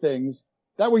other things.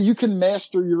 That way you can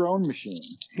master your own machine.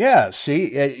 Yeah,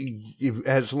 see,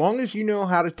 as long as you know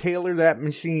how to tailor that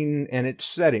machine and its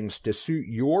settings to suit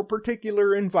your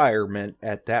particular environment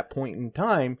at that point in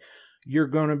time, you're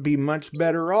going to be much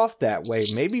better off that way.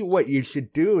 Maybe what you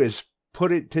should do is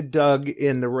put it to Doug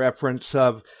in the reference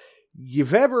of,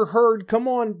 "You've ever heard, come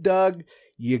on, Doug,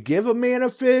 you give a man a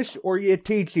fish or you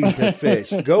teach him to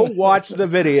fish. Go watch the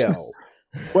video."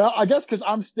 Well, I guess because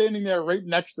I'm standing there right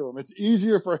next to him, it's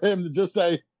easier for him to just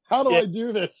say, "How do I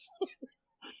do this?"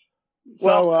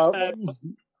 A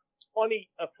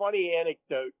funny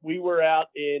anecdote. We were out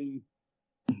in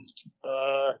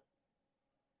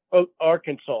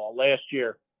Arkansas last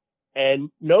year, and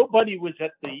nobody was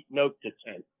at the Note to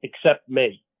tent except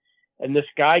me. And this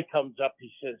guy comes up,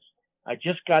 he says, "I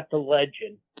just got the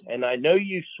Legend, and I know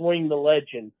you swing the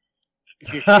Legend.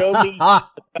 Could you show me?"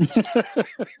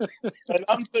 And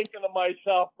I'm thinking to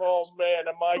myself, "Oh man,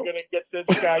 am I going to get this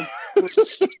guy?"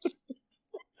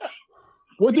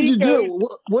 What did you do?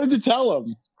 What did you tell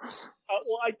him?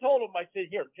 Well, I told him, I said,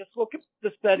 "Here, just look at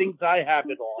the settings I have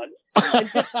it on, and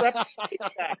just replicate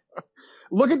that.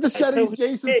 Look at the settings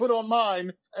Jason put on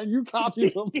mine, and you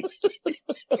copied them."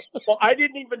 Well, I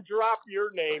didn't even drop your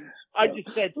name. I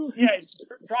just said, "Yeah,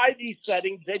 try these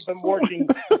settings. They've been working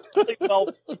really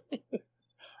well."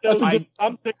 So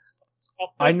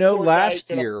I know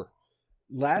last year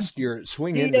at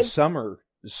Swing Into Summer,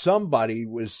 somebody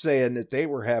was saying that they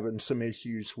were having some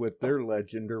issues with their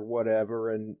Legend or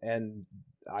whatever, and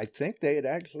I think they had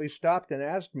actually stopped and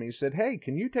asked me, said, "Hey,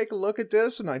 can you take a look at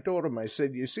this?" And I told them, I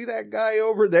said, "You see that guy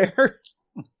over there?"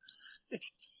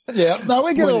 Yeah, no,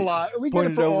 we get it a lot. We get it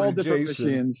Point for it over all to different Jason.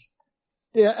 machines.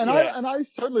 Yeah, and I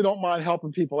certainly don't mind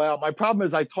helping people out. My problem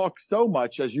is I talk so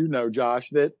much, as you know, Josh,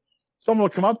 that someone will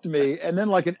come up to me and then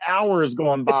like an hour has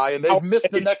gone by and they've missed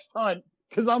the next hunt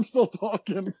because I'm still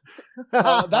talking.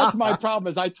 That's my problem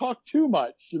is I talk too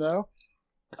much, you know?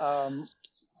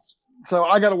 So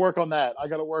I got to work on that. I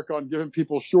got to work on giving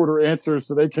people shorter answers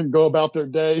so they can go about their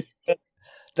day.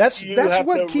 That's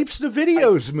what keeps the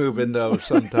videos moving, though,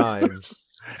 sometimes.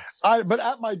 But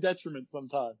at my detriment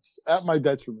sometimes. At my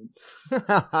detriment.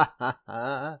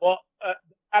 Well,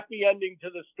 happy ending to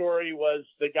the story was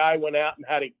the guy went out and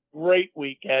had a great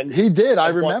weekend. He did. I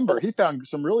remember. He found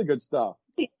some really good stuff.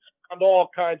 He found all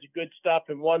kinds of good stuff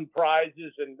and won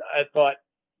prizes. And I thought,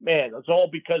 man, it's all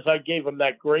because I gave him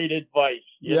that great advice.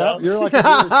 You know? You're like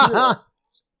a hero.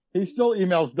 He still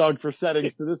emails Doug for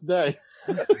settings to this day.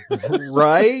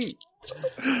 Right?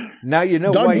 Now you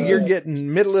know Doug why is- you're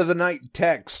getting middle of the night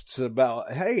texts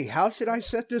about, hey, how should I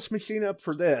set this machine up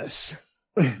for this?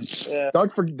 Yeah.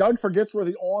 Doug forgets where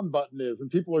the on button is, and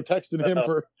people are texting him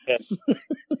for.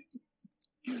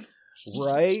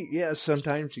 Right? Yeah,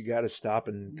 sometimes you got to stop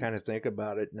and kind of think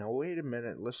about it. Now, wait a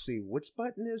minute. Let's see. Which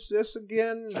button is this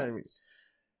again? I mean,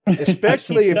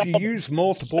 especially if you use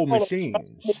multiple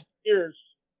machines.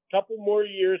 Couple more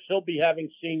years, he'll be having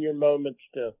senior moments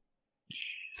too.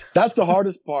 That's the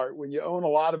hardest part when you own a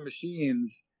lot of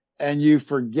machines and you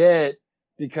forget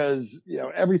because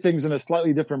everything's in a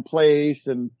slightly different place,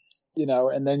 and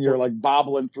and then you're like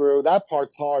bobbling through. That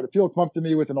part's hard. If people come up to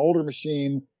me with an older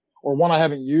machine or one I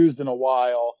haven't used in a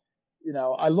while,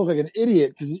 I look like an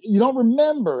idiot because you don't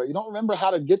remember. You don't remember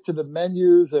how to get to the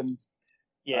menus, and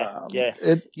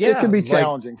it can be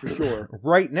challenging for sure.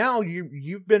 Right now,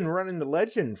 you've been running the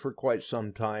Legend for quite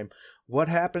some time. What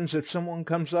happens if someone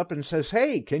comes up and says,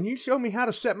 "Hey, can you show me how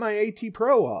to set my AT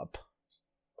Pro up?"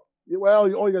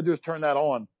 Well, all you gotta do is turn that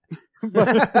on. But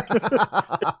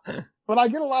I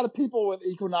get a lot of people with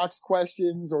Equinox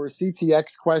questions or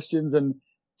CTX questions, and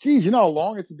geez, you know how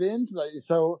long it's been.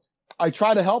 So I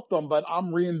try to help them, but I'm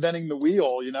reinventing the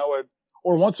wheel,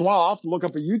 or once in a while I'll have to look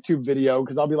up a YouTube video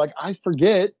because I'll be like, I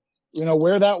forget,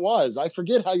 where that was. I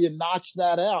forget how you notch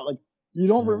that out. Like you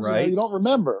don't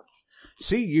remember.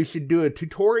 See, you should do a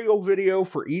tutorial video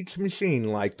for each machine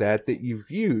like that you've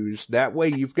used. That way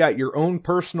you've got your own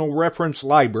personal reference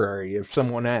library if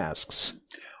someone asks.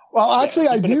 Well, actually,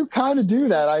 I do kind of do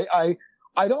that.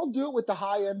 I don't do it with the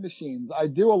high-end machines. I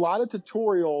do a lot of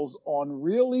tutorials on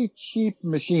really cheap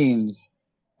machines.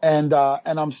 And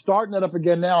I'm starting it up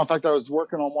again now. In fact, I was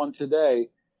working on one today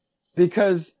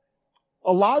because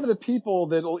a lot of the people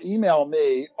that will email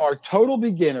me are total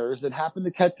beginners that happen to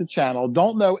catch the channel,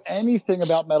 don't know anything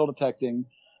about metal detecting,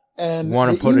 and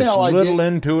want to put as little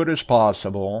into it as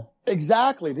possible.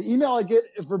 Exactly. The email I get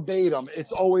is verbatim.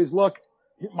 It's always, look,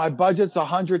 my budget's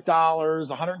 $100,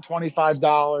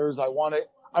 $125.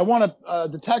 I want a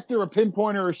detector, a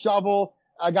pinpointer, a shovel.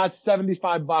 I got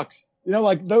 $75.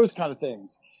 Like those kind of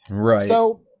things. Right.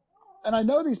 So, and I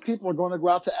know these people are going to go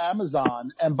out to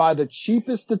Amazon and buy the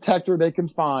cheapest detector they can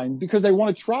find because they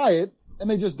want to try it and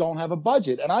they just don't have a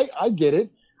budget. And I get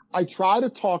it. I try to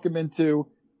talk them into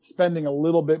spending a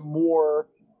little bit more,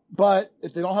 but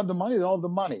if they don't have the money, they don't have the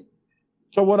money.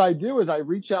 So what I do is I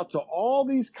reach out to all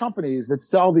these companies that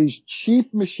sell these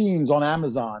cheap machines on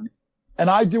Amazon, and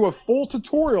I do a full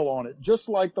tutorial on it, just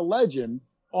like the Legend,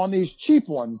 on these cheap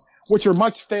ones, which are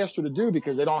much faster to do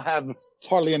because they don't have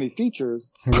hardly any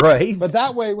features. Right. But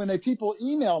that way, when people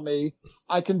email me,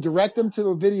 I can direct them to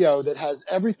a video that has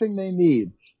everything they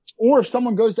need. Or if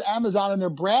someone goes to Amazon and they're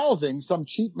browsing some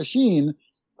cheap machine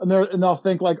and they'll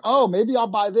think like, oh, maybe I'll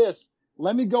buy this.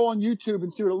 Let me go on YouTube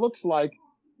and see what it looks like.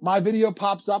 My video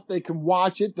pops up. They can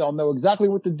watch it. They'll know exactly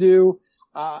what to do.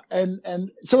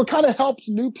 And so it kind of helps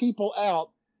new people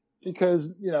out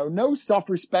because, no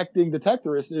self-respecting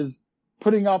detectorist is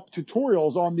putting up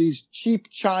tutorials on these cheap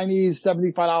Chinese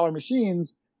 $75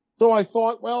 machines. So I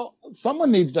thought, well,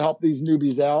 someone needs to help these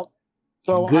newbies out.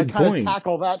 So I kind of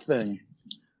tackle that thing.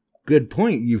 Good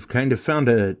point. You've kind of found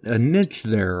a niche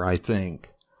there, I think.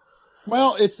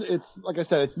 Well, it's like I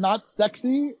said, it's not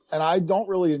sexy and I don't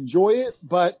really enjoy it,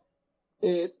 but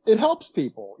it helps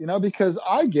people, because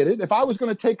I get it. If I was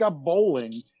going to take up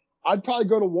bowling, I'd probably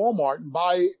go to Walmart and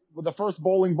buy the first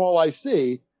bowling ball I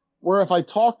see. Where if I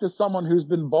talk to someone who's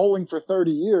been bowling for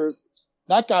 30 years,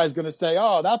 that guy's going to say,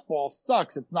 oh, that ball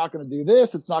sucks. It's not going to do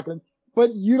this. It's not going to,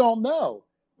 but you don't know.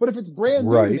 But if it's brand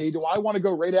new to me, do I want to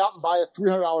go right out and buy a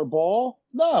 $300 ball?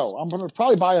 No, I'm going to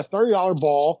probably buy a $30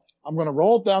 ball. I'm going to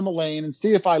roll it down the lane and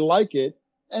see if I like it.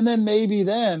 And then maybe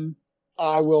then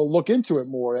I will look into it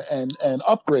more and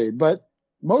upgrade. But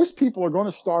most people are going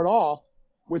to start off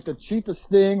with the cheapest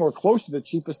thing or close to the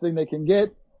cheapest thing they can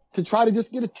get to try to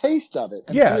just get a taste of it.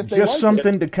 And see if they just like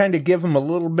something it. to kind of give them a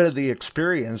little bit of the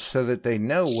experience so that they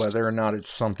know whether or not it's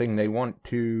something they want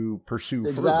to pursue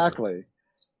Exactly. further.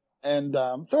 And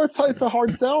so it's a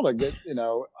hard sell to get,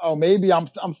 maybe I'm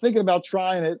thinking about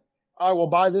trying it. I will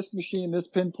buy this machine, this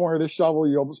pin pointer, this shovel.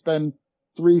 You'll spend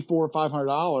 $300,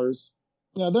 $400,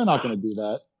 $500. They're not going to do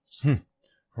that.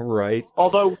 Right.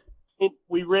 Although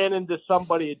we ran into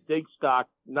somebody at Dig Stock,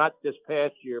 not this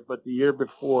past year, but the year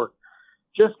before,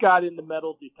 just got into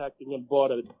metal detecting and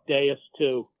bought a Deus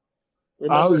 2.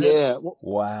 Remember him? Yeah.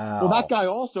 Wow. Well, that guy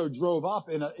also drove up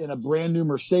in a brand new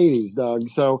Mercedes, Doug.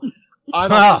 So I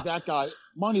don't think that guy,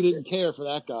 money didn't care for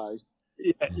that guy.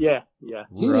 Yeah.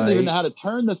 He didn't even know how to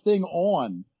turn the thing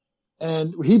on.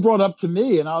 And he brought up to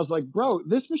me and I was like, bro,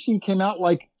 this machine came out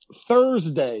like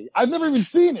Thursday. I've never even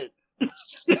seen it.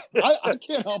 I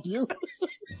can't help you.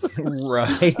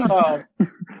 Right.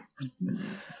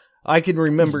 I can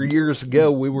remember years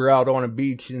ago we were out on a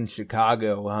beach in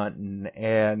Chicago hunting,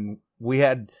 and we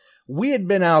had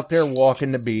been out there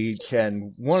walking the beach,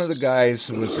 and one of the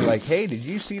guys was like, "Hey, did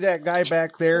you see that guy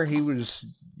back there? He was,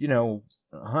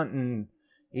 hunting.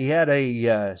 He had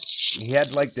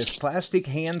like this plastic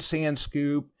hand sand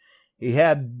scoop. He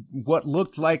had what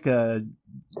looked like a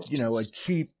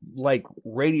cheap like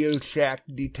Radio Shack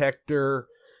detector,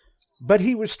 but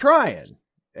he was trying."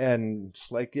 And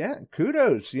it's like, yeah,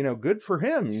 kudos, good for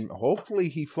him. Hopefully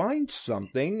he finds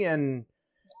something and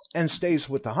stays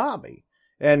with the hobby.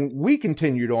 And we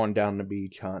continued on down the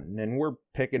beach hunting, and we're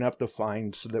picking up the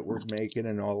finds that we're making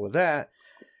and all of that.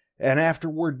 And after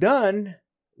we're done,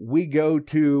 we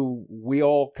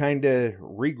all kind of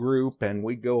regroup and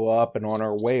we go up, and on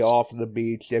our way off of the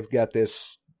beach, they've got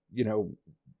this,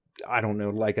 I don't know,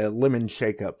 like a lemon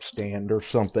shake-up stand or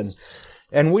something.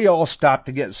 And we all stopped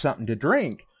to get something to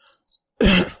drink.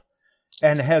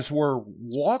 And as we're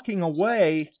walking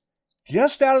away,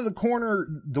 just out of the corner,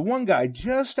 the one guy,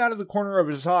 just out of the corner of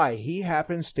his eye, he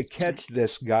happens to catch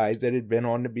this guy that had been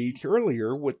on the beach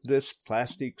earlier with this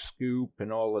plastic scoop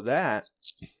and all of that.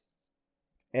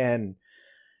 And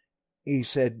he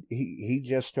said, he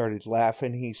just started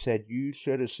laughing. He said, "You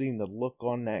should have seen the look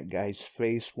on that guy's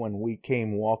face when we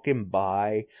came walking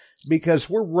by, because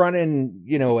we're running,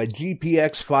 a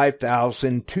GPX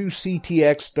 5000, two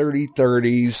CTX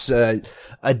 3030s,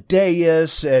 a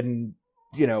Deus, and,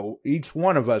 each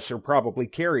one of us are probably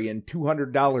carrying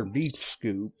 $200 beach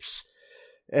scoops."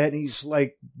 And he's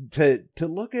like, to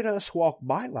look at us walk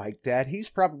by like that, he's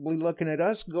probably looking at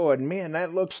us going, "Man,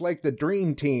 that looks like the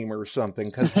dream team or something,"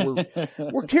 because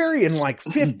we're carrying like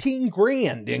 15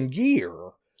 grand in gear.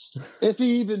 If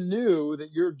he even knew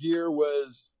that your gear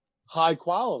was high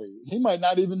quality, he might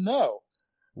not even know.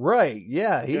 Right,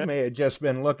 yeah, he may have just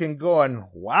been looking going,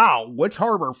 "Wow, which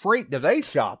Harbor Freight do they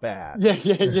shop at?"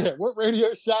 Yeah. What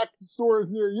Radio Shack store is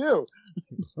near you?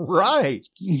 Right.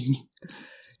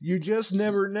 You just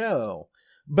never know.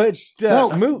 But,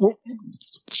 go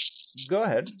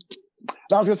ahead.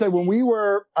 I was going to say, I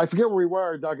forget where we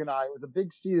were, Doug and I, it was a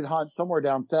big seated hunt somewhere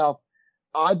down south.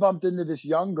 I bumped into this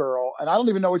young girl, and I don't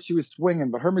even know what she was swinging,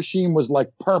 but her machine was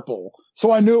like purple.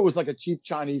 So I knew it was like a cheap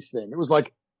Chinese thing. It was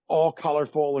like all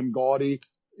colorful and gaudy,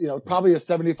 probably a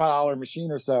 $75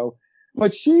 machine or so.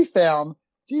 But she must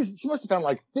have found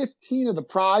like 15 of the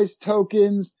prize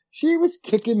tokens. She was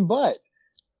kicking butt.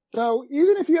 So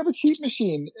even if you have a cheap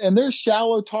machine and there's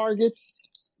shallow targets,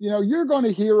 you're going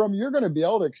to hear them. You're going to be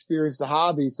able to experience the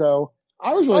hobby. So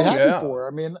I was really happy for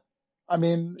her. I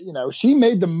mean, she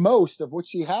made the most of what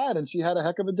she had, and she had a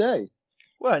heck of a day.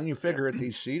 Well, and you figure at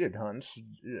these seated hunts,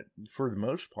 for the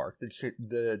most part,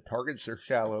 the targets are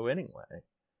shallow anyway.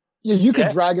 Yeah, you could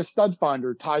drag a stud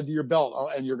finder tied to your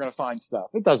belt, and you're going to find stuff.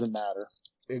 It doesn't matter.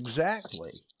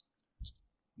 Exactly.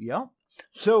 Yep.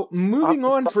 So moving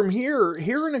on from here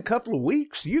in a couple of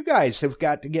weeks, you guys have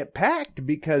got to get packed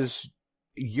because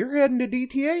you're heading to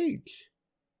DTH.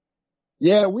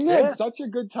 Yeah, we had such a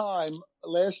good time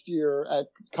last year at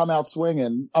Come Out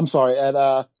Swinging. I'm sorry,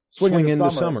 at Swinging in the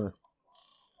Summer.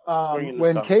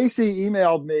 When Casey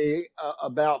emailed me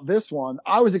about this one,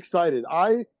 I was excited.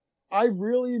 I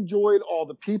really enjoyed all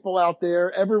the people out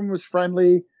there. Everyone was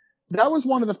friendly. That was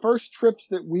one of the first trips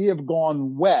that we have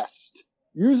gone west.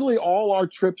 Usually all our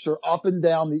trips are up and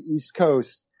down the East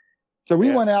Coast. So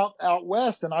we went out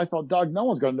west, and I thought, Doug, no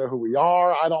one's going to know who we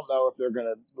are. I don't know if they're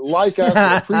going to like us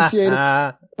or appreciate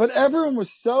it. But everyone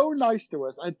was so nice to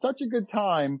us. I had such a good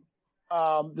time.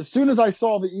 As soon as I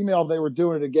saw the email they were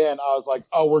doing it again, I was like,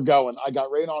 oh, we're going. I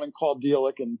got right on and called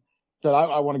Dealick and said,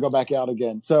 I want to go back out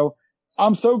again. So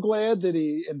I'm so glad that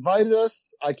he invited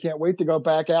us. I can't wait to go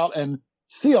back out and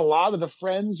see a lot of the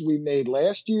friends we made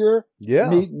last year. Yeah.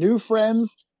 Meet new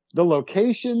friends. The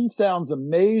location sounds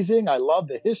amazing. I love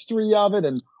the history of it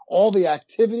and all the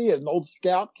activity at an old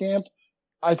scout camp.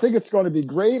 I think it's going to be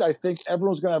great. I think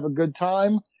everyone's going to have a good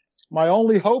time. My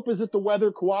only hope is that the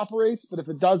weather cooperates, but if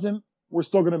it doesn't, we're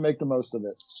still going to make the most of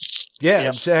it. Yeah,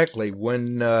 exactly.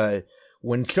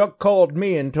 When Chuck called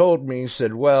me and told me, he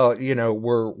said, "Well, you know,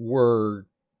 we're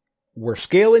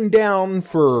scaling down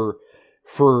for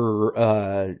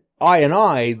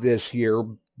I this year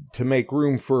to make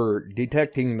room for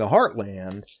detecting the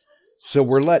Heartland. So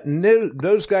we're letting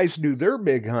those guys do their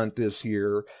big hunt this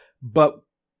year, but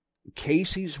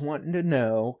Casey's wanting to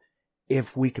know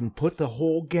if we can put the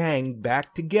whole gang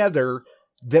back together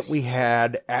that we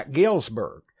had at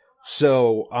Galesburg."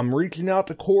 So I'm reaching out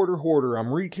to Hoarder.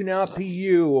 I'm reaching out to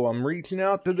you. I'm reaching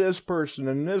out to this person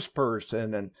and this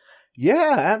person. And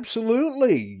yeah,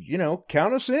 absolutely. You know,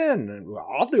 count us in.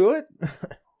 I'll do it.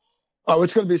 Oh,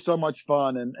 it's going to be so much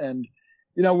fun. And,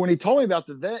 you know, when he told me about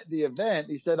the event,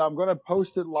 he said, I'm going to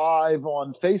post it live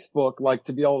on Facebook, like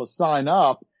to be able to sign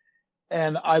up.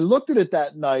 And I looked at it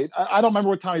that night. I don't remember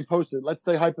what time he posted. Let's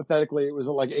say hypothetically it was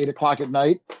at like 8:00 at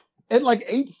night. At like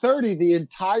 8:30, the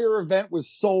entire event was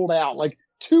sold out. Like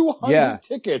 200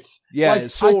 tickets. Yeah, like,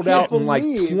 it sold out in like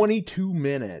 22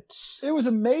 minutes. It was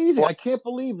amazing. I can't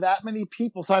believe that many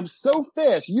people. So I'm so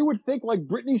fast. You would think like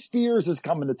Britney Spears is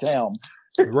coming to town.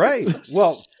 Right.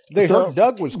 Well, they heard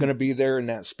Doug was going to be there in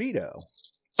that Speedo.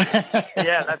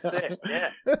 Yeah, that's it. Yeah.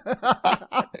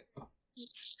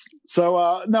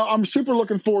 So, no, I'm super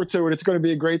looking forward to it. It's going to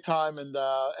be a great time. And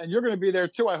you're going to be there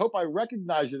too. I hope I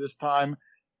recognize you this time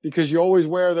because you always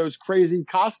wear those crazy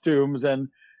costumes. And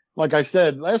like I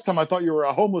said, last time I thought you were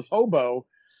a homeless hobo.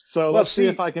 So let's see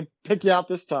if I can pick you out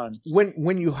this time.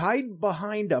 When you hide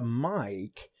behind a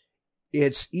mic,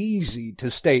 it's easy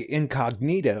to stay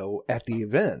incognito at the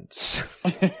events.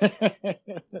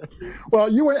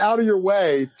 Well, you went out of your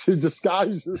way to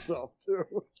disguise yourself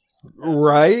too.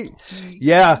 Right?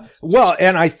 Yeah. Well,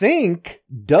 and I think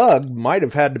Doug might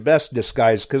have had the best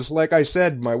disguise because, like I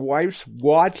said, my wife's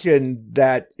watching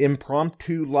that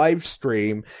impromptu live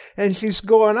stream and she's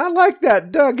going, "I like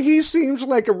that Doug. He seems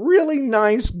like a really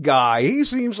nice guy. He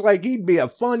seems like he'd be a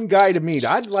fun guy to meet.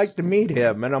 I'd like to meet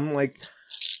him." And I'm like,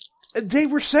 they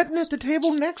were sitting at the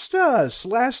table next to us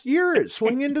last year at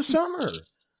Swing Into Summer.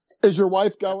 Is your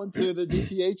wife going to the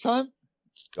DTH hunt?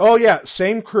 Oh, yeah.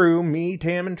 Same crew, me,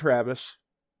 Tam, and Travis.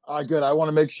 Good. I want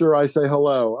to make sure I say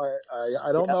hello.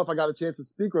 I don't know if I got a chance to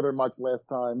speak with her much last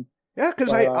time. Yeah,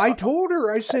 because I told her,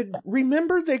 I said,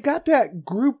 remember they got that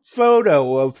group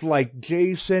photo of like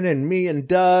Jason and me and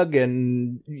Doug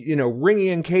and, you know,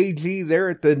 Ringy and KG there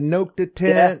at the Nokta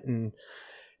tent. Yeah.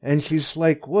 And she's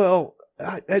like, well,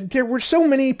 there were so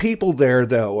many people there,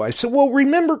 though. I said, well,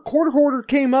 remember Hoarder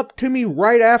came up to me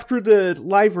right after the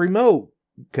live remote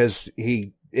because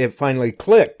it finally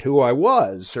clicked who I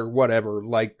was or whatever.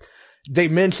 Like, they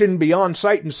mentioned Beyond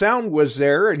Sight and Sound was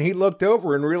there, and he looked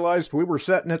over and realized we were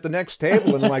sitting at the next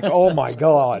table and like, oh my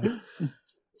God.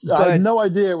 I had no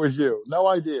idea it was you. No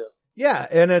idea. Yeah,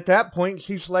 and at that point,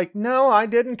 she's like, no, I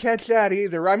didn't catch that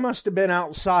either. I must have been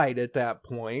outside at that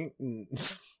point. And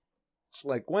it's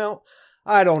like, well,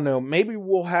 I don't know. Maybe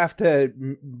we'll have to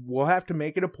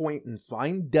make it a point and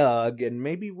find Doug, and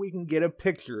maybe we can get a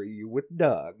picture of you with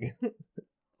Doug.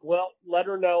 Well, let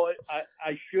her know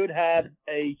I should have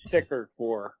a sticker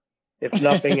for her, if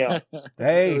nothing else.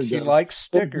 Hey, she likes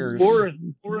stickers. Or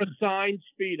a signed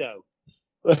Speedo.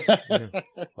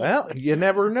 Well, you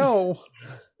never know.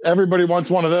 Everybody wants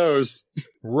one of those.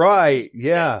 Right,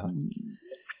 yeah.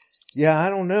 Yeah, I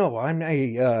don't know. I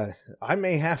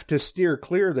may have to steer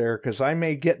clear there because I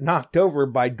may get knocked over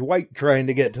by Dwight trying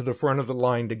to get to the front of the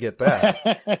line to get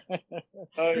that.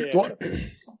 Oh, yeah.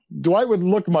 Dwight would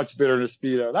look much better in a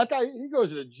Speedo. That guy, he goes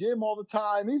to the gym all the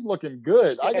time. He's looking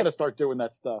good. I got to start doing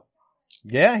that stuff.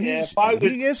 Yeah, he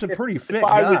is a pretty fit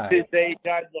guy. If I was his age,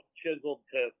 I'd look chiseled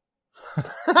too.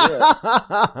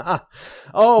 Yeah.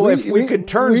 Oh, if we could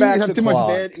turn back the clock. We have too much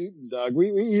bad eating, Doug.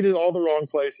 We eat in all the wrong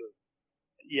places.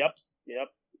 Yep.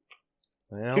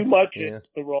 Well, too much in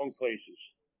the wrong places.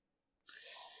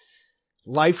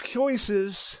 Life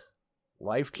choices.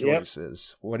 Yep.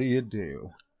 What do you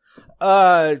do?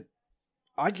 I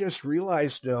just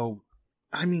realized, though,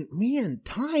 I mean, man,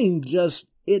 time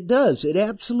it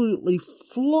absolutely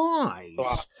flies.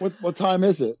 What time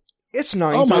is it? It's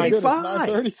 9:35. Oh, my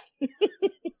goodness, 9:30.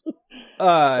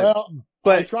 Well,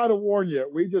 but I try to warn you.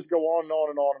 We just go on and on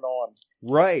and on and on.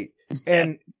 Right.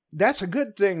 And that's a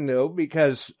good thing, though,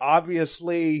 because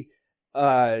obviously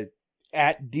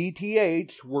at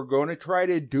DTH, we're going to try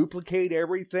to duplicate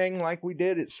everything like we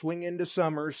did at Swing Into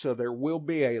Summer, so there will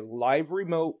be a live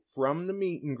remote from the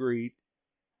meet and greet,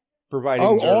 providing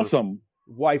awesome.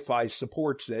 Wi-Fi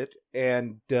supports it,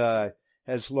 and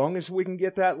as long as we can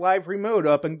get that live remote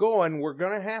up and going, we're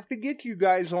going to have to get you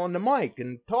guys on the mic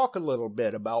and talk a little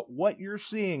bit about what you're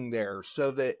seeing there,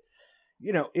 so that,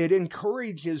 you know, it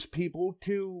encourages people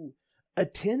to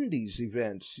attend these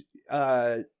events.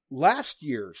 Last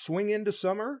year, Swing Into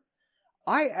Summer,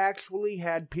 I actually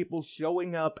had people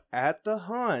showing up at the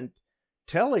hunt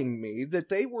telling me that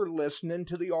they were listening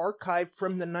to the archive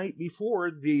from the night before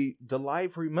the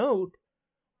live remote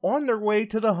on their way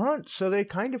to the hunt, so they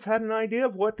kind of had an idea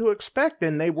of what to expect,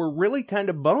 and they were really kind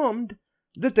of bummed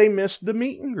that they missed the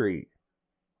meet and greet.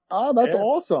 Oh, that's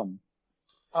awesome.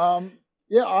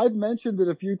 Yeah, I've mentioned it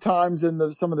a few times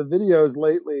in some of the videos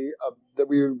lately that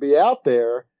we would be out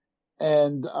there.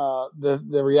 And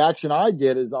the reaction I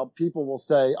get is people will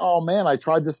say, "Oh man, I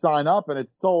tried to sign up and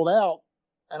it's sold out."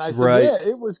 And I said, "Yeah,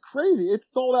 it was crazy. It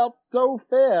sold out so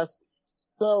fast."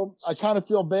 So I kind of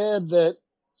feel bad that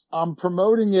I'm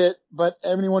promoting it, but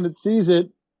anyone that sees it,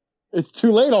 it's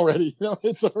too late already. You know,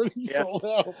 it's already sold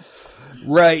out.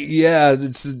 Right? Yeah.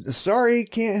 Sorry,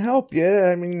 can't help you.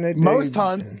 I mean, most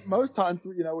times,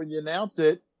 you know, when you announce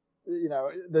it, you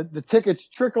know, the tickets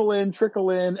trickle in,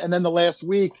 and then the last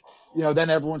week, you know, then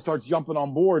everyone starts jumping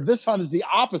on board. This hunt is the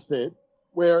opposite,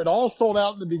 where it all sold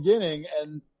out in the beginning,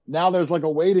 and now there's like a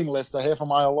waiting list a half a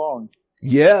mile long.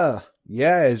 Yeah,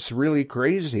 it's really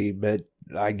crazy, but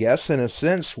I guess in a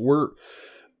sense, we're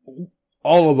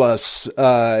all of us,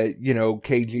 you know,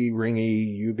 KG,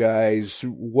 Ringy, you guys,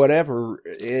 whatever,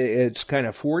 it's kind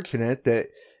of fortunate that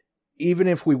even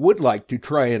if we would like to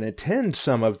try and attend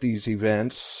some of these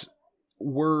events,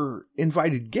 we're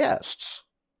invited guests.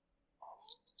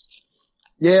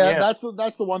 Yeah,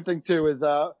 that's the one thing too is,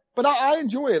 but I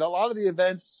enjoy it. A lot of the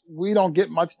events, we don't get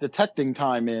much detecting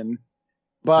time in,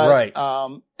 but,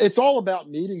 it's all about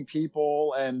meeting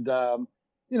people, and,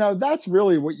 you know, that's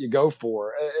really what you go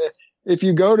for. If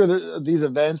you go to these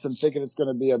events and thinking it's going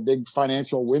to be a big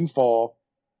financial windfall,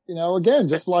 you know, again,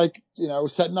 just like, you know,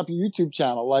 setting up a YouTube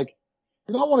channel, like,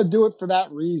 you don't want to do it for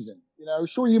that reason. You know,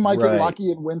 sure, you might get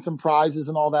lucky and win some prizes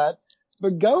and all that,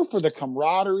 but go for the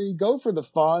camaraderie, go for the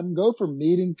fun, go for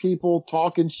meeting people,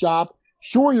 talking shop.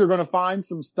 Sure, you're going to find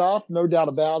some stuff, no doubt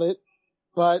about it.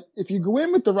 But if you go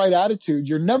in with the right attitude,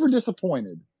 you're never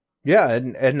disappointed. Yeah,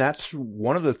 and that's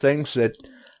one of the things that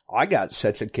I got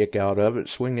such a kick out of at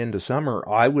Swing Into Summer.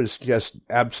 I was just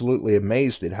absolutely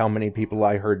amazed at how many people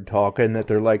I heard talking that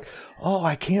they're like, "Oh,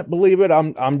 I can't believe it.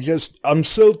 I'm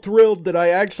so thrilled that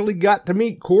I actually got to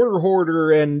meet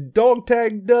Hoarder and Dog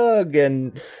Tag Doug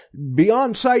and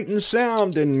Beyond Sight and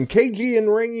Sound and KG and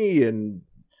Ringy," and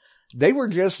they were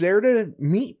just there to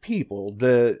meet people.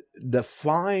 The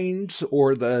fines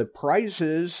or the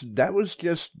prizes, that was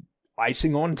just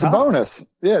icing on top. It's a bonus.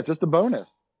 Yeah, it's just a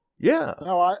bonus. Yeah.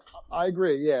 No, I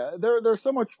agree. Yeah. They're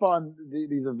so much fun,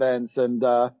 these events. And,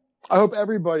 I hope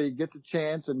everybody gets a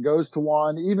chance and goes to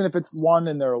one, even if it's one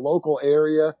in their local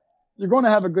area. You're going to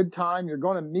have a good time. You're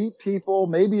going to meet people,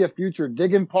 maybe a future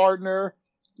digging partner.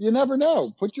 You never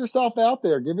know. Put yourself out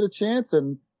there, give it a chance,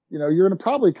 and, you know, you're going to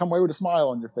probably come away with a smile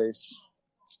on your face.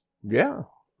 Yeah.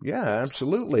 Yeah,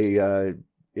 absolutely.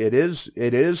 It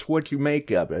is what you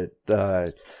make of it.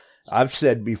 I've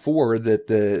said before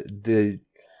that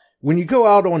when you go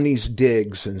out on these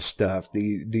digs and stuff,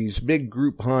 these big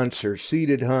group hunts or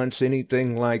seated hunts,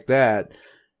 anything like that,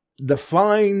 the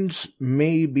finds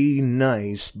may be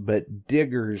nice, but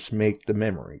diggers make the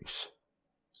memories.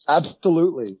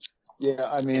 Absolutely. Yeah,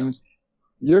 I mean,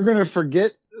 you're going to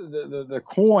forget the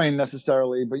coin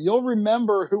necessarily, but you'll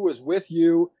remember who was with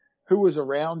you, who was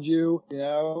around you, you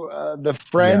know, the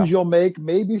friends you'll make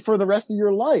maybe for the rest of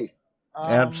your life.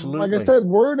 Absolutely. Like I said,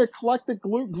 we're an eclectic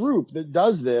group that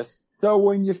does this. So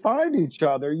when you find each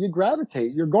other, you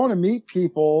gravitate. You're going to meet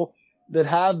people that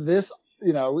have this,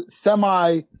 you know,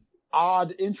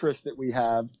 semi-odd interest that we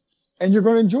have, and you're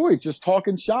going to enjoy it, just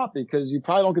talking shop, because you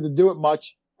probably don't get to do it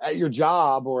much at your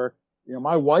job, or, you know,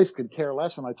 my wife could care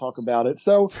less when I talk about it.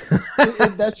 So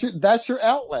that's your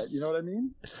outlet. You know what I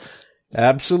mean?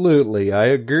 Absolutely. I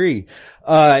agree.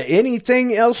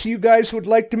 Anything else you guys would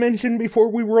like to mention before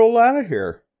we roll out of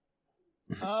here?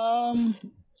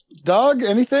 Doug,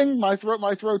 anything? My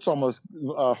throat's almost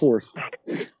hoarse.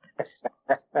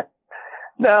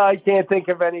 No, I can't think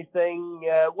of anything.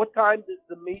 What time does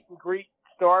the meet and greet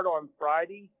start on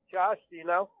Friday, Josh? Do you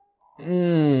know?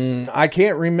 I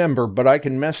can't remember, but I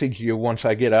can message you once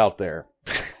I get out there.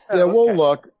 Yeah, we'll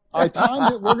look. I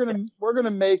timed it. We're gonna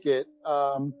make it.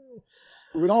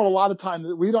 we don't have a lot of time.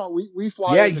 We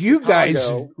fly. Yeah, into you Chicago,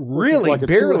 guys really like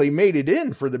barely made it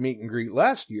in for the meet and greet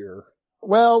last year.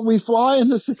 Well, we fly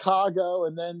into Chicago,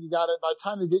 and then you got it. By the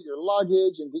time you get your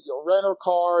luggage and get your rental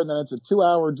car, and then it's a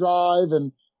 2-hour drive,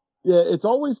 and yeah, it's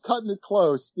always cutting it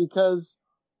close because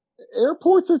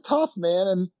airports are tough, man.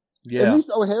 And at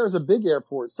least O'Hare is a big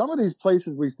airport. Some of these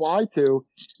places we fly to,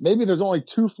 maybe there's only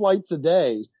 2 flights a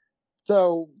day.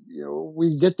 So,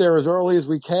 we get there as early as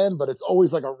we can, but it's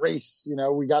always like a race.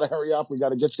 We got to hurry up. We got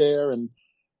to get there. And,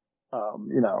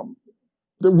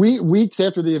 the weeks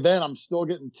after the event, I'm still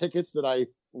getting tickets that I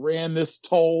ran this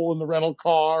toll in the rental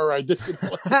car. I did.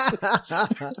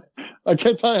 I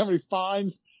can't tell you how many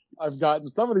fines I've gotten.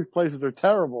 Some of these places are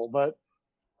terrible, but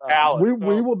we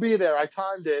will be there. I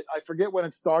timed it. I forget when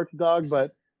it starts, Doug,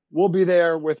 but we'll be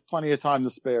there with plenty of time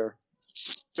to spare.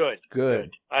 Good.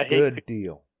 Good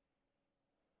deal.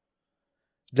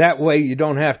 That way you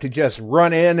don't have to just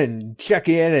run in and check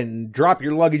in and drop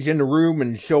your luggage in the room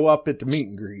and show up at the meet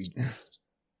and greet.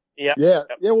 Yeah.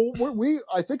 Well,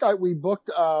 we booked.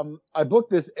 I booked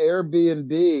this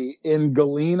Airbnb in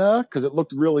Galena because it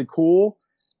looked really cool.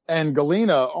 And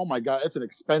Galena, oh my God, it's an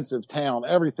expensive town.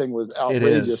 Everything was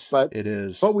outrageous, it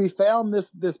is. But we found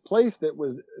this place that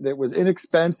was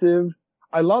inexpensive.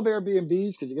 I love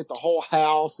Airbnbs because you get the whole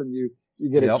house and you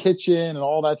get a kitchen and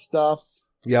all that stuff.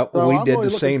 Yep, so we did the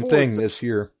same thing this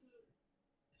year.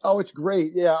 Oh, it's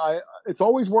great. Yeah, it's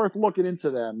always worth looking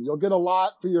into them. You'll get a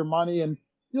lot for your money, and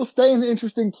you'll stay in an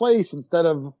interesting place instead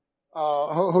of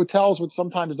hotels, which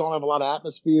sometimes don't have a lot of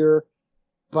atmosphere.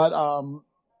 But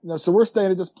so we're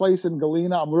staying at this place in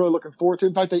Galena. I'm really looking forward to it.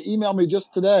 In fact, they emailed me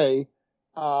just today,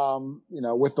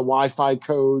 with the Wi-Fi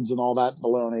codes and all that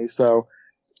baloney. So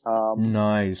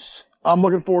nice. I'm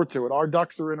looking forward to it. Our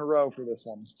ducks are in a row for this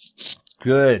one.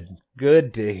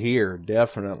 Good to hear,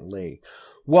 definitely.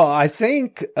 Well, I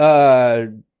think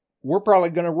we're probably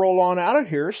going to roll on out of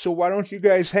here, so why don't you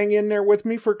guys hang in there with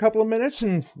me for a couple of minutes,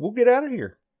 and we'll get out of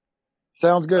here.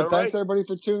 Sounds good. Thanks, everybody,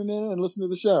 for tuning in and listening to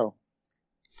the show.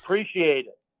 Appreciate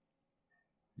it.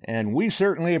 And we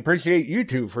certainly appreciate you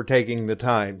two for taking the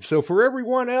time. So for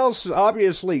everyone else,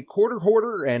 obviously, Quarter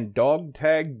Hoarder and Dog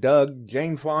Tag Doug,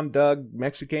 Jane Fawn Doug,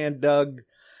 Mexican Doug,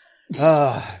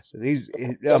 a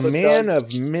man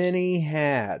of many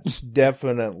hats,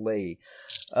 definitely.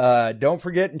 Don't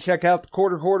forget and check out the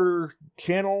Quarter Hoarder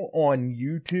channel on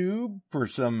YouTube for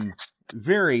some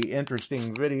very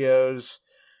interesting videos.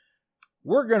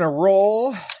 We're gonna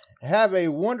roll. Have a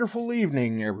wonderful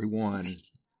evening, everyone.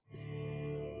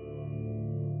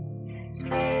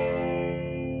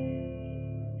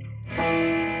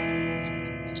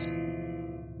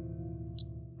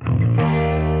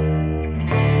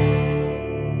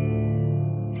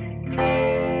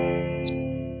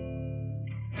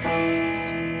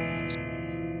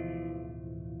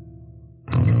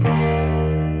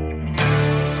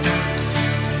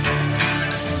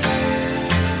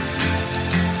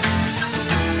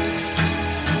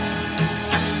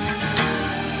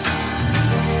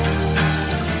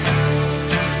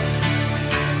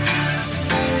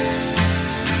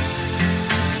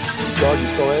 Doug, you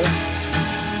still there?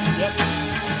 Yep.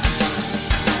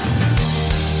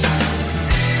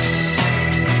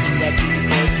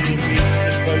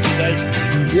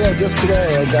 Yeah, just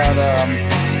today I got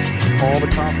all the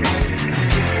confirmation.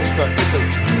 It's a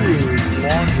huge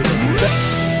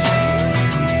laundry.